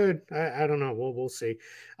mean, they could. I don't know. We'll see.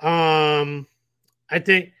 I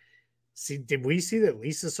think. See, did we see that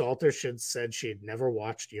Lisa Salter said she had never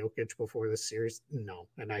watched Jokic before this series? No,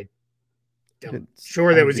 and I'm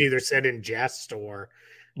sure that was either said in jest or,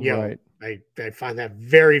 right. I find that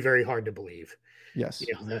very, very hard to believe. Yes,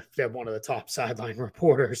 that one of the top sideline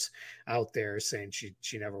reporters out there is saying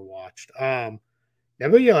she never watched.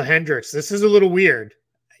 Gabrielle Hendricks, this is a little weird.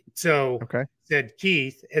 So said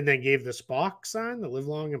Keith, and then gave the Spock sign, the live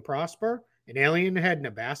long and prosper, an alien head and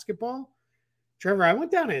a basketball. Trevor, I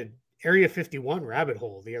went down an Area 51 rabbit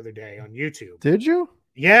hole the other day on YouTube. Did you?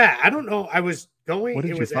 Yeah, I don't know. I was going. What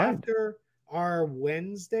did you find? After our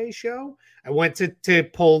Wednesday show. I went to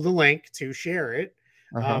pull the link to share it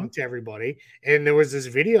to everybody, and there was this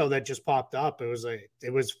video that just popped up. It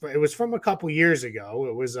was from a couple years ago.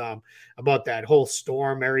 It was about that whole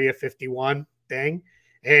storm Area 51 thing,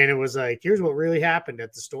 and it was like, here's what really happened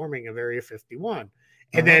at the storming of Area 51.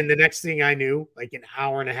 And then the next thing I knew, like an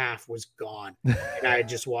hour and a half was gone, and I had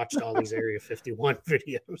just watched all these Area 51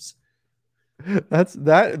 videos.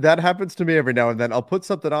 That happens to me every now and then. I'll put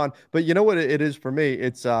something on, but you know what it is for me?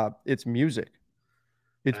 It's music.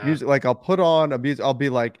 It's music. Like I'll put on a music. I'll be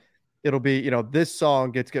like, it'll be, this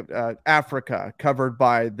song gets Africa covered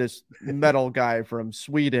by this metal guy from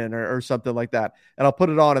Sweden or something like that. And I'll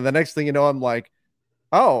put it on. And the next thing you know, I'm like,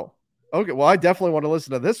 oh, okay, well, I definitely want to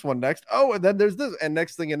listen to this one next. Oh, and then there's this. And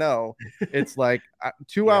next thing you know, it's like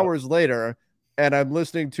 2 hours later and I'm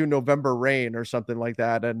listening to November Rain or something like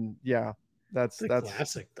that. And yeah, that's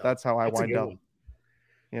classic, though. That's how I wind up. One.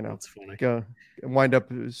 That's funny. Wind up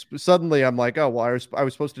suddenly I'm like, oh, well, I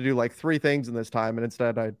was supposed to do like 3 things in this time. And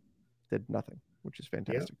instead I did nothing, which is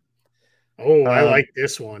fantastic. Yep. Oh, I like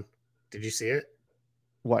this one. Did you see it?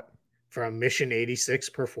 What? From Mission 86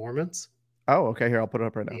 Performance. Oh, okay. Here, I'll put it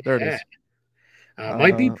up right now. There it is.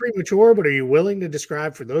 Might be premature, but are you willing to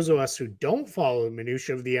describe for those of us who don't follow the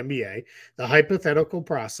minutiae of the NBA, the hypothetical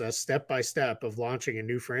process, step by step, of launching a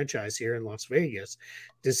new franchise here in Las Vegas,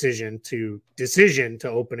 decision to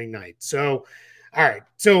opening night? So, all right.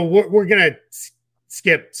 So we're gonna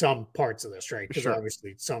skip some parts of this, right? Because Sure.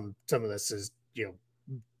 obviously some of this is,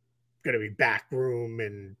 going to be backroom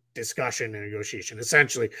and discussion and negotiation.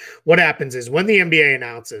 Essentially, what happens is when the NBA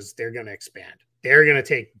announces they're going to expand, they're going to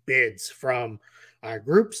take bids from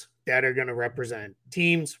groups that are going to represent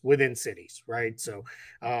teams within cities, right? So,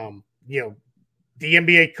 the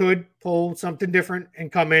NBA could pull something different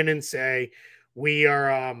and come in and say, we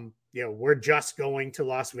are, we're just going to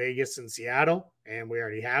Las Vegas and Seattle, and we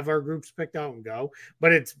already have our groups picked out and go.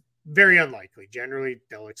 But it's very unlikely. Generally,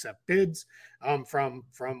 they'll accept bids from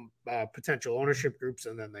potential ownership groups,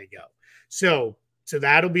 and then they go. So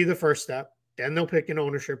that'll be the first step. Then they'll pick an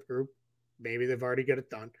ownership group. Maybe they've already got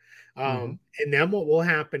it done. And then what will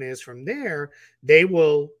happen is from there, they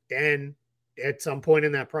will then, at some point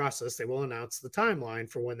in that process, they will announce the timeline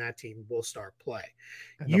for when that team will start play.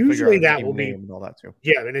 Usually that will be and all that too.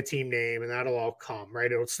 Yeah, and a team name, and that'll all come,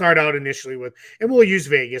 right? It'll start out initially with, and we'll use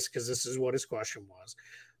Vegas because this is what his question was.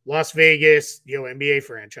 Las Vegas, NBA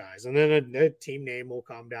franchise, and then a team name will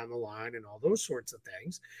come down the line and all those sorts of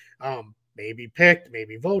things. Maybe picked,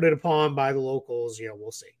 maybe voted upon by the locals,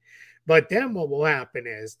 we'll see. But then what will happen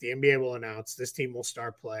is the NBA will announce this team will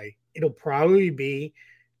start play. It'll probably be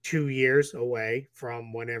 2 years away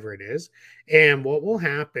from whenever it is. And what will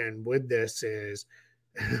happen with this is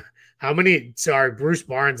Bruce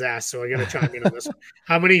Barnes asked, so I got to chime in on this.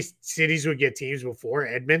 How many cities would get teams before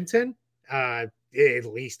Edmonton? At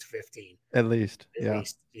least 15. At least. Yeah,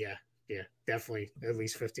 definitely at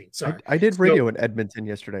least 15. Sorry. I did radio in Edmonton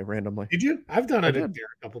yesterday randomly. Did you? I've done it there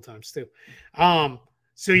a couple times too.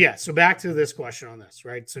 So back to this question on this,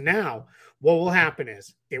 right? So now what will happen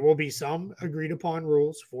is there will be some agreed upon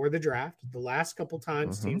rules for the draft. The last couple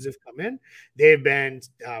times teams have come in, they've been,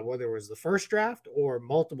 whether it was the first draft or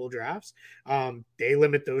multiple drafts, they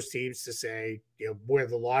limit those teams to say, where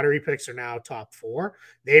the lottery picks are now top 4,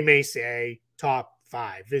 they may say top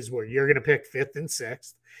 5 is where you're going to pick 5th and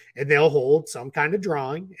 6th, and they'll hold some kind of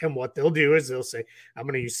drawing. And what they'll do is they'll say, I'm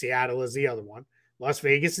going to use Seattle as the other one. Las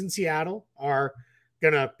Vegas and Seattle are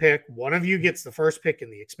going to pick, one of you gets the first pick in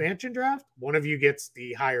the expansion draft, one of you gets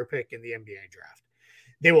the higher pick in the NBA draft.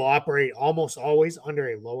 They will operate almost always under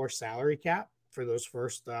a lower salary cap for those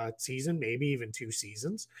first season, maybe even 2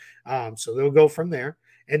 seasons. So they'll go from there.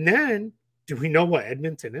 And then, do we know what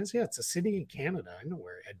Edmonton is? Yeah, it's a city in Canada. I know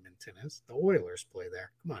where Edmonton is. The Oilers play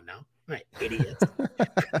there. Come on now. Right, idiots.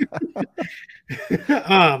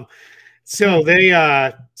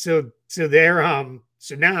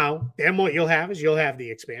 So now, then what you'll have is you'll have the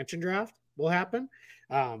expansion draft will happen.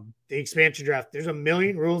 The expansion draft, there's a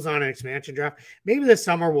million rules on an expansion draft. Maybe this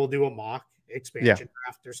summer we'll do a mock expansion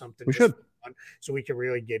draft or something. We should. So we can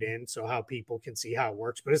really get in, so how people can see how it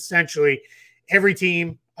works. But essentially, every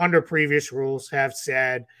team under previous rules have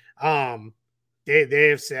said, they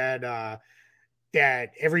have said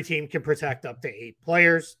that every team can protect up to 8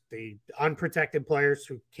 players. The unprotected players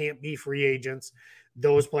who can't be free agents,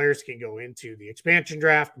 those players can go into the expansion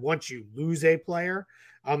draft. Once you lose a player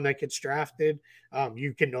that gets drafted,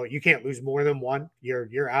 you can't lose more than one.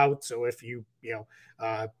 You're out. So if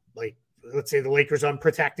let's say the Lakers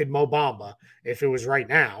unprotected Mo Bamba, if it was right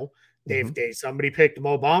now, somebody picked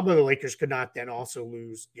Mo Bamba, the Lakers could not then also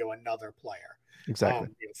lose another player. Exactly.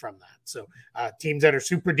 From that. So teams that are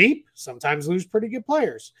super deep sometimes lose pretty good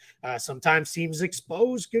players. Sometimes teams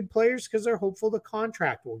expose good players because they're hopeful the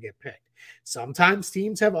contract will get picked. Sometimes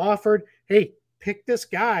teams have offered, hey, pick this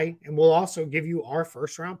guy and we'll also give you our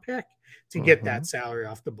first round pick to get that salary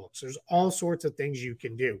off the books. There's all sorts of things you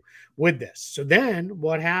can do with this. So then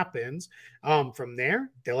what happens from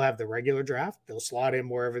there, they'll have the regular draft. They'll slot in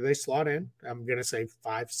wherever they slot in. I'm going to say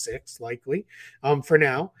 5, 6 likely for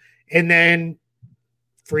now. And then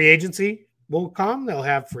free agency will come. They'll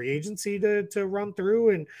have free agency to run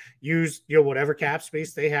through and use whatever cap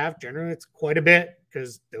space they have. Generally, it's quite a bit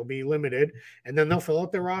because they'll be limited. And then they'll fill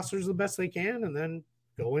out their rosters the best they can and then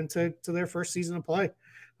go into their first season of play.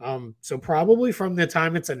 So probably from the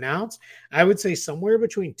time it's announced, I would say somewhere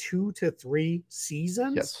between 2 to 3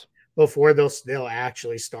 seasons before they'll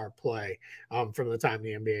actually start play from the time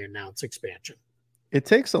the NBA announced expansion. It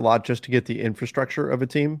takes a lot just to get the infrastructure of a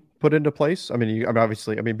team put into place.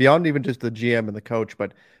 Obviously, beyond even just the GM and the coach,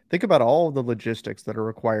 but think about all the logistics that are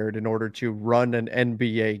required in order to run an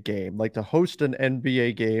NBA game, like to host an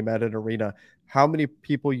NBA game at an arena, how many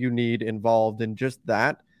people you need involved in just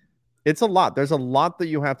that. It's a lot. There's a lot that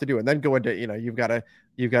you have to do. And then go into, you've got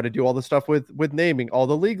to do all the stuff with naming, all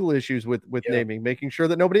the legal issues with naming, making sure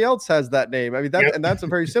that nobody else has that name. And that's a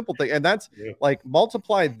very simple thing. And that's like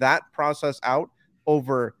multiply that process out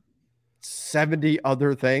over 70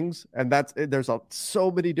 other things, and there's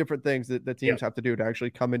so many different things that the teams have to do to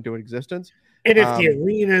actually come into existence. And if the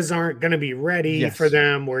arenas aren't going to be ready for Yes.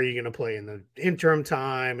 them, where are you going to play in the interim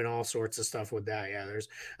time and all sorts of stuff with that? Yeah, there's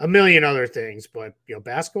a million other things, but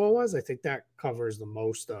basketball I think that covers the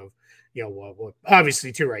most of what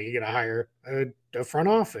obviously too, right? You got to hire a front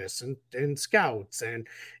office and scouts and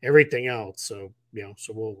everything else. So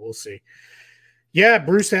so we'll see. Yeah,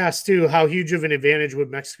 Bruce asked too, how huge of an advantage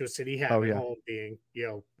would Mexico City have at home, being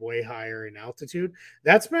way higher in altitude?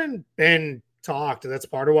 That's been talked. That's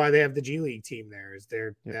part of why they have the G League team there.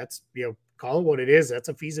 That's call it what it is. That's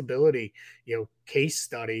a feasibility case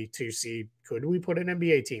study to see, could we put an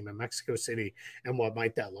NBA team in Mexico City, and what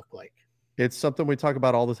might that look like? It's something we talk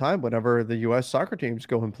about all the time whenever the U.S. soccer teams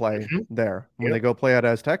go and play there. When they go play at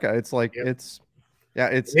Azteca, it's like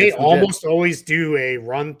they almost always do a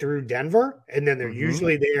run through Denver, and then they're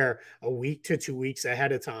usually there a week to 2 weeks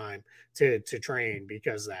ahead of time to train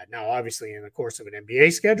because of that. Now, obviously, in the course of an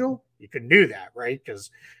NBA schedule, you can do that, right? Because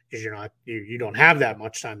you don't have that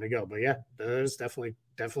much time to go. But yeah, that is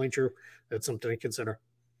definitely true. That's something to consider.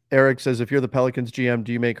 Eric says, if you're the Pelicans GM,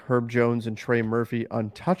 do you make Herb Jones and Trey Murphy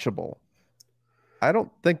untouchable? I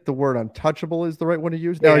don't think the word untouchable is the right one to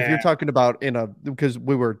use. Now, if you're talking about because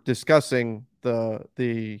we were discussing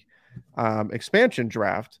the expansion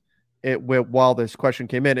draft while this question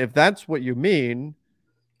came in, if that's what you mean,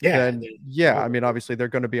 then I mean, obviously they're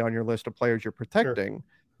going to be on your list of players you're protecting. Sure.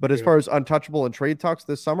 But as far as untouchable and trade talks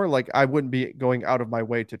this summer, like, I wouldn't be going out of my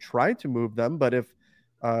way to try to move them. But if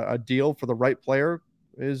a deal for the right player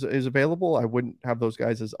is available, I wouldn't have those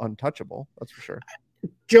guys as untouchable. That's for sure.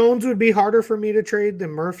 Jones would be harder for me to trade than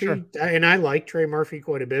Murphy. Sure. And I like Trey Murphy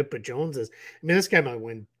quite a bit, but Jones this guy might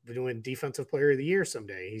win defensive player of the year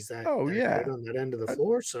someday. He's that good on that end of the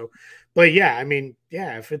floor. So, but yeah, I mean,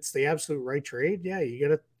 if it's the absolute right trade,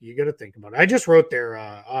 you gotta think about it. I just wrote their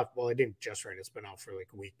I didn't just write it. It's been out for like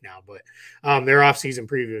a week now, but their offseason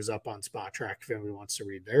preview is up on Spot Track if anybody wants to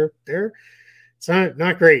read. It's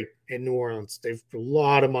not great in New Orleans. They've a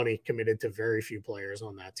lot of money committed to very few players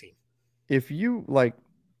on that team. If you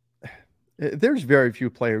there's very few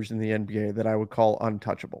players in the NBA that I would call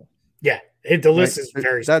untouchable. Yeah, the list is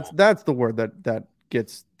very small. That's the word that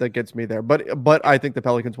gets me there. But I think the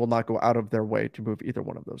Pelicans will not go out of their way to move either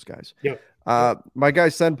one of those guys. Yep. My guy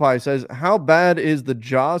Senpai says, how bad is the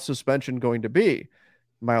jaw suspension going to be?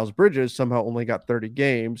 Miles Bridges somehow only got 30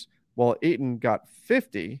 games, while Ayton got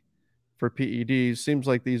 50 for PEDs. Seems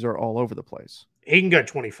like these are all over the place. Ayton got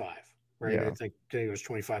 25. Right, yeah. I think it was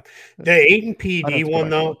 25. The Ayton PD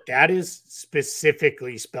one, though, that is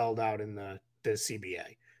specifically spelled out in the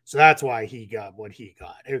CBA. So that's why he got what he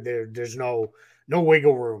got. There's no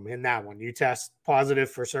wiggle room in that one. You test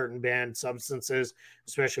positive for certain banned substances,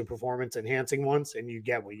 especially performance-enhancing ones, and you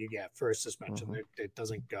get what you get for a suspension. Mm-hmm. It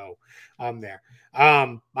doesn't go there.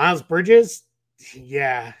 Miles Bridges,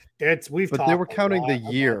 we've talked. But they were counting the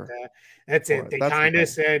year. That's it. They kind of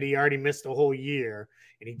said he already missed a whole year.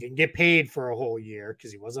 And he didn't get paid for a whole year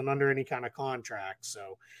because he wasn't under any kind of contract.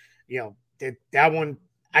 So, that one,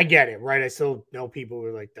 I get it, right? I still know people who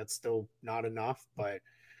are like, that's still not enough. But,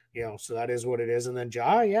 so that is what it is. And then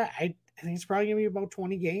Ja, I think it's probably going to be about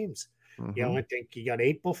 20 games. Mm-hmm. I think he got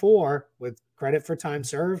 8 before with credit for time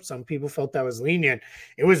served. Some people felt that was lenient.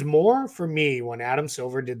 It was more for me when Adam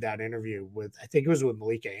Silver did that interview I think it was with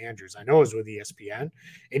Malika Andrews. I know it was with ESPN.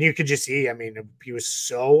 And you could just see, I mean, he was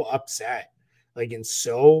so upset. And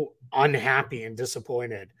so unhappy and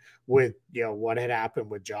disappointed with what had happened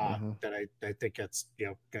with Ja that I think it's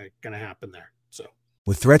going to happen there. So,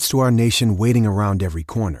 with threats to our nation waiting around every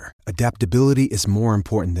corner, adaptability is more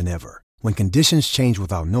important than ever. When conditions change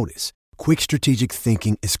without notice, quick strategic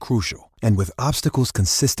thinking is crucial, and with obstacles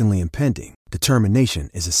consistently impending, determination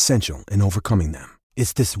is essential in overcoming them.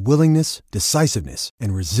 It's this willingness, decisiveness,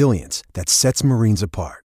 and resilience that sets Marines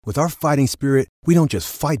apart. With our fighting spirit, we don't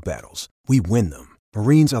just fight battles, we win them.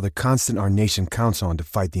 Marines are the constant our nation counts on to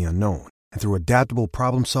fight the unknown. And through adaptable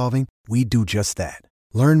problem solving, we do just that.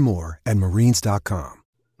 Learn more at Marines.com.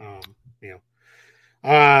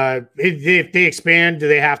 If they expand, do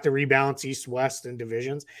they have to rebalance East-West and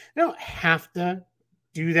divisions? They don't have to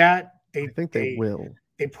do that. I think they will.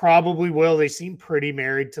 They probably will. They seem pretty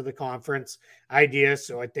married to the conference idea.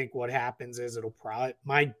 So I think what happens is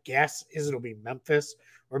my guess is it'll be Memphis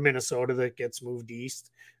or Minnesota that gets moved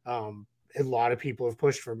east. A lot of people have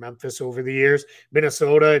pushed for Memphis over the years.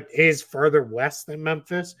 Minnesota is further west than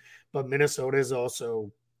Memphis, but Minnesota is also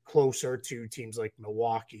closer to teams like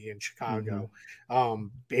Milwaukee and Chicago,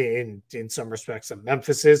 in some respects than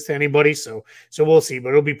Memphis is to anybody. So we'll see, but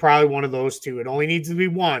it'll be probably one of those two. It only needs to be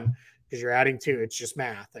one because you're adding 2. It's just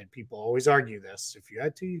math. And people always argue this. If you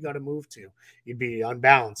had 2, you got to move 2. You'd be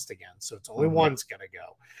unbalanced again. So it's only one's going to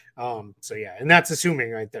go. So yeah. And that's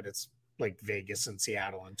assuming, right, that it's like Vegas and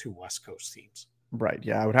Seattle and 2 West Coast teams. Right.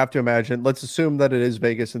 Yeah. I would have to imagine. Let's assume that it is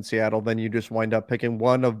Vegas and Seattle. Then you just wind up picking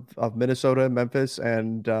one of Minnesota and Memphis,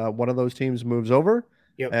 and one of those teams moves over.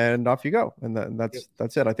 Yep. And off you go. And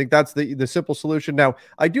that's it. I think that's the simple solution. Now,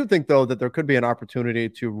 I do think, though, that there could be an opportunity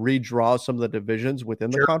to redraw some of the divisions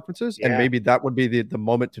within the conferences. And maybe that would be the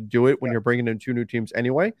moment to do it when you're bringing in 2 new teams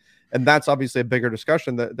anyway. And that's obviously a bigger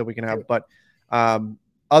discussion that we can have. But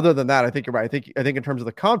other than that, I think you're right. I think in terms of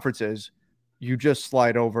the conferences, you just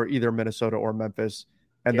slide over either Minnesota or Memphis.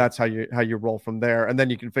 And that's how you roll from there. And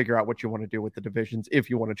then you can figure out what you want to do with the divisions,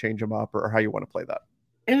 if you want to change them up or how you want to play that.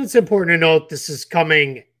 And it's important to note this is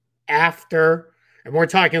coming after, and we're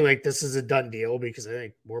talking like this is a done deal, because I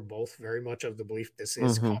think we're both very much of the belief this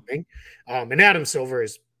is coming. And Adam Silver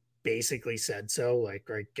has basically said so. Like,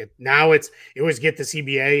 right, it was get the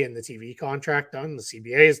CBA and the TV contract done. The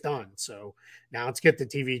CBA is done, so now let's get the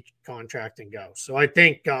TV contract and go. So I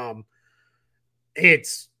think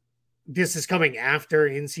this is coming after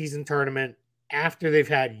in-season tournament, after they've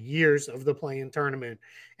had years of the play-in tournament,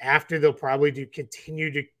 after they'll probably continue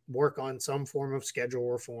to work on some form of schedule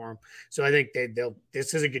reform. So I think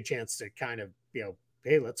this is a good chance to kind of,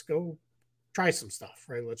 hey, let's go try some stuff,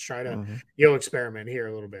 right? Let's try to, experiment here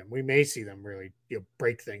a little bit. We may see them really,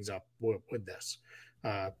 break things up with this,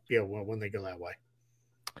 when they go that way.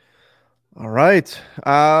 All right.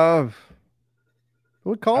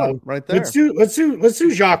 We'll call it right there. Let's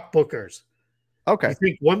do Jacques Bookers. Okay. I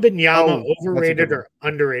think Wembanyama overrated or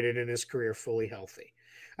underrated in his career, fully healthy.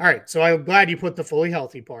 All right. So I'm glad you put the fully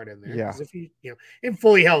healthy part in there. Yeah. Because if in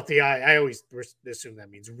fully healthy, I always assume that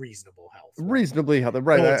means reasonable health. Right? Reasonably healthy.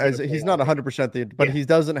 Right. He's not 100%, but he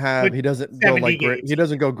doesn't go like he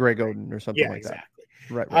doesn't go Greg Oden or something like exactly.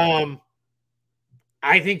 that. Right.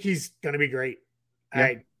 I think he's going to be great.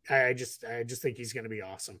 Yeah. I just think he's going to be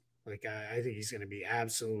awesome. Like, I think he's going to be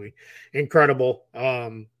absolutely incredible.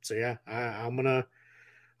 So yeah, I'm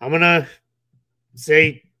gonna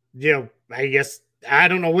say, I guess I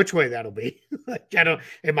don't know which way that'll be. Like,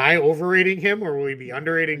 am I overrating him, or will he be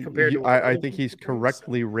underrated compared to? I think he's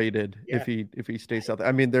correctly rated if he stays out there.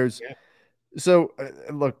 I mean, so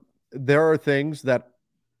look, there are things that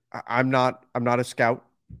I'm not a scout.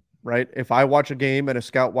 Right. If I watch a game and a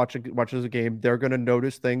scout watches a game, they're going to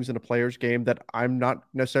notice things in a player's game that I'm not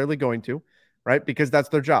necessarily going to, right? Because that's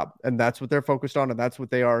their job and that's what they're focused on and that's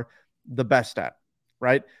what they are the best at.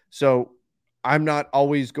 Right. So I'm not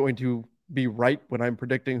always going to be right when I'm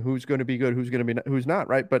predicting who's going to be good, who's not.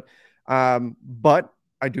 Right. But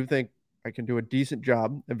I do think I can do a decent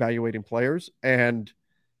job evaluating players. And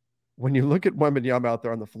when you look at Wembanyama out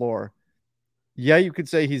there on the floor, you could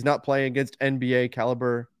say he's not playing against NBA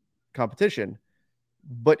caliber competition,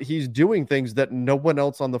 but he's doing things that no one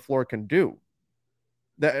else on the floor can do.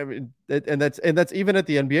 That's even at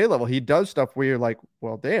the NBA level. He does stuff where you're like,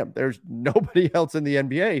 well, damn, there's nobody else in the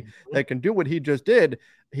NBA that can do what he just did.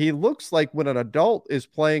 He looks like when an adult is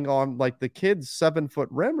playing on like the kid's 7-foot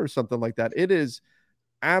rim or something like that. It is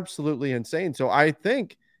absolutely insane. So I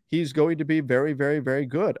think he's going to be very, very, very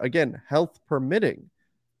good. Again, health permitting.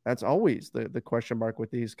 That's always the question mark with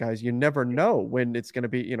these guys. You never know when it's going to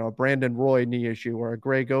be, a Brandon Roy knee issue or a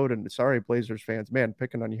Greg Oden. Sorry, Blazers fans, man,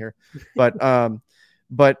 picking on you here.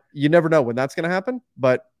 But you never know when that's going to happen.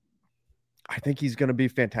 But I think he's going to be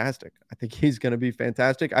fantastic. I think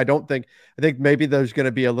maybe there's going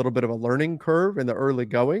to be a little bit of a learning curve in the early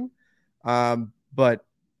going. But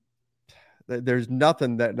there's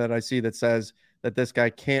nothing that I see that says that this guy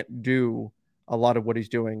can't do a lot of what he's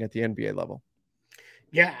doing at the NBA level.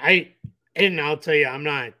 Yeah, I'll tell you, I'm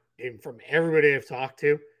not, from everybody I've talked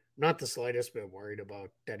to, I'm not the slightest bit worried about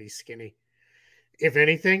that he's skinny. If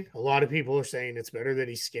anything, a lot of people are saying it's better that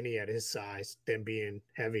he's skinny at his size than being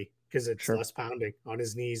heavy, because it's less pounding on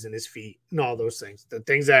his knees and his feet and all those things. The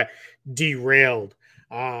things that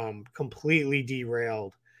completely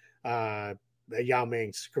derailed Yao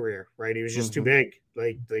Ming's career, right? He was just too big.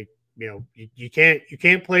 Like you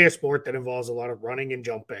can't play a sport that involves a lot of running and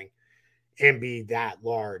jumping and be that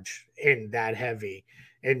large and that heavy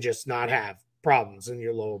and just not have problems in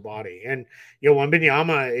your lower body. And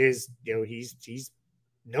Wembanyama is, he's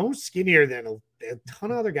no skinnier than a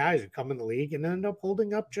ton of other guys who come in the league and end up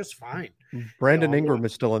holding up just fine. Brandon Ingram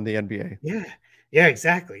is still in the NBA. Yeah,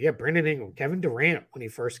 exactly. Yeah, Brandon Ingram, Kevin Durant when he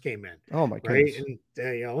first came in. Oh my goodness. Right?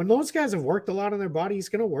 And and those guys have worked a lot on their body. He's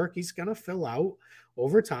going to work. He's going to fill out.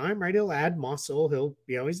 over time, right, he'll add muscle. He'll,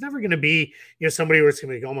 he's never going to be, somebody where it's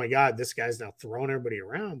going to be, oh my God, this guy's now throwing everybody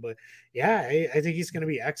around. But yeah, I think he's going to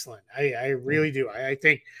be excellent. I really do. I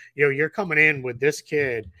think, you're coming in with this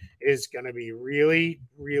kid is going to be really,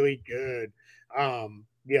 really good. And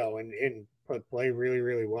play really,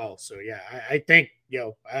 really well. So yeah, I think,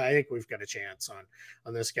 I think we've got a chance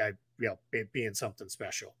on this guy, being something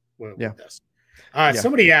special with this.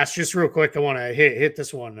 Somebody asked just real quick. I want to hit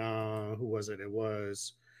this one. Who was it? It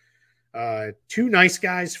was Two Nice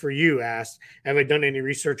Guys for You asked, have I done any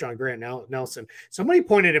research on Grant Nelson? Somebody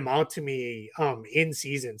pointed him out to me in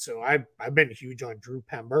season. So I've been huge on Drew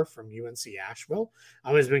Pember from UNC Asheville.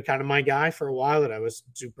 Has been kind of my guy for a while that I was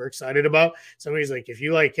super excited about. Somebody's like, if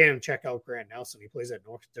you like him, check out Grant Nelson. He plays at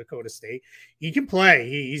North Dakota State. He can play.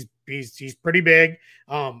 He's pretty big.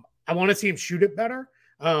 I want to see him shoot it better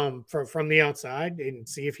from the outside and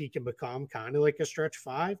see if he can become kind of like a stretch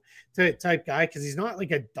 5 type guy, because he's not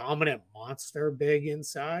like a dominant monster big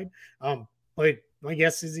inside. But my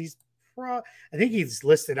guess is I think he's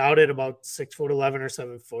listed out at about 6'11" or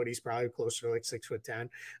 7 foot. He's probably closer to like 6'10".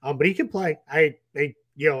 But he can play. He's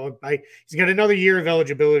got another year of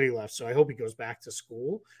eligibility left, so I hope he goes back to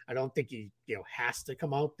school. I don't think he has to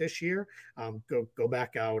come out this year. Go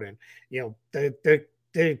back out, and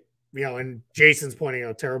and Jason's pointing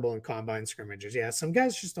out terrible in combine scrimmages. Yeah, some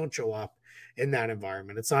guys just don't show up in that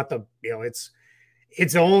environment. It's not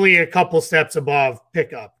it's only a couple steps above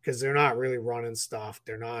pickup because they're not really running stuff.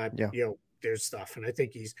 They're not, there's stuff. And I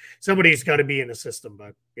think somebody's got to be in the system,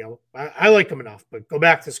 but, I like him enough. But go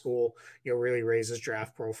back to school, really raise his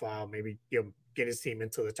draft profile, maybe, get his team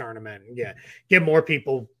into the tournament and get more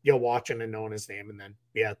people, watching and knowing his name, and then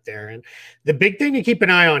be out there. And the big thing to keep an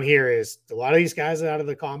eye on here is a lot of these guys out of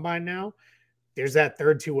the combine now, there's that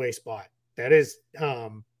third two-way spot. That is,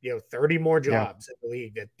 30 more jobs in the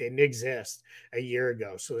league that didn't exist a year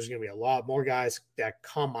ago. So there's going to be a lot more guys that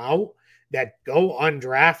come out that go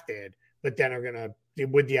undrafted, but then are going to,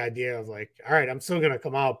 with the idea of like, all right, I'm still going to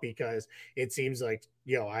come out because it seems like,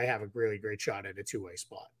 I have a really great shot at a two-way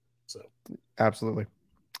spot. So absolutely.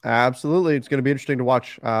 It's going to be interesting to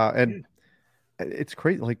watch. And it's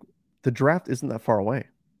crazy. Like, the draft isn't that far away.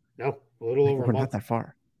 No, a little over a month. Not that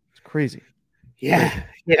far. It's crazy. Yeah.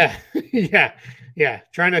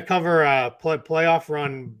 Trying to cover a playoff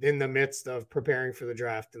run in the midst of preparing for the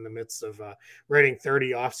draft, in the midst of writing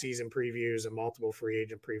 30 off-season previews and multiple free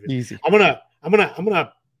agent previews. Easy. I'm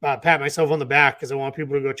gonna pat myself on the back because I want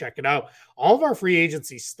people to go check it out. All of our free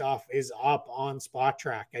agency stuff is up on Spot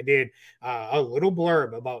Track. I did a little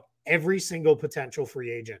blurb about every single potential free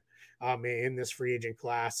agent in this free agent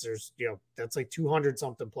class. There's, that's like 200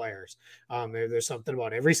 something players. There's something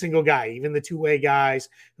about every single guy, even the two-way guys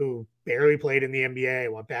who barely played in the NBA. I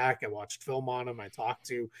went back, I watched film on them. I talked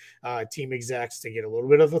to team execs to get a little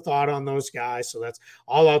bit of a thought on those guys. So that's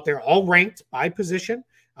all out there, all ranked by position.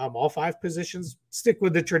 All 5 positions. Stick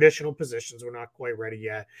with the traditional positions. We're not quite ready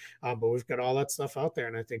yet, but we've got all that stuff out there,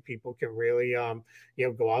 and I think people can really,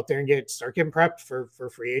 go out there and start getting prepped for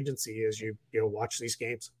free agency as you watch these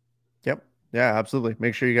games. Yep. Yeah, absolutely.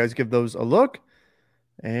 Make sure you guys give those a look,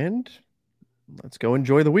 and let's go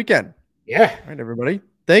enjoy the weekend. Yeah. All right, everybody.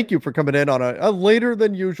 Thank you for coming in on a later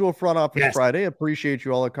than usual front office Friday. Appreciate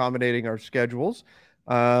you all accommodating our schedules.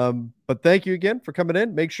 But thank you again for coming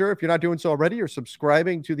in. Make sure, if you're not doing so already, you're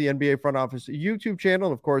subscribing to the NBA Front Office YouTube channel.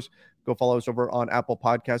 And of course, go follow us over on Apple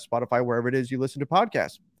Podcasts, Spotify, wherever it is you listen to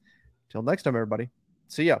podcasts. Till next time, everybody.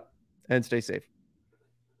 See ya and stay safe.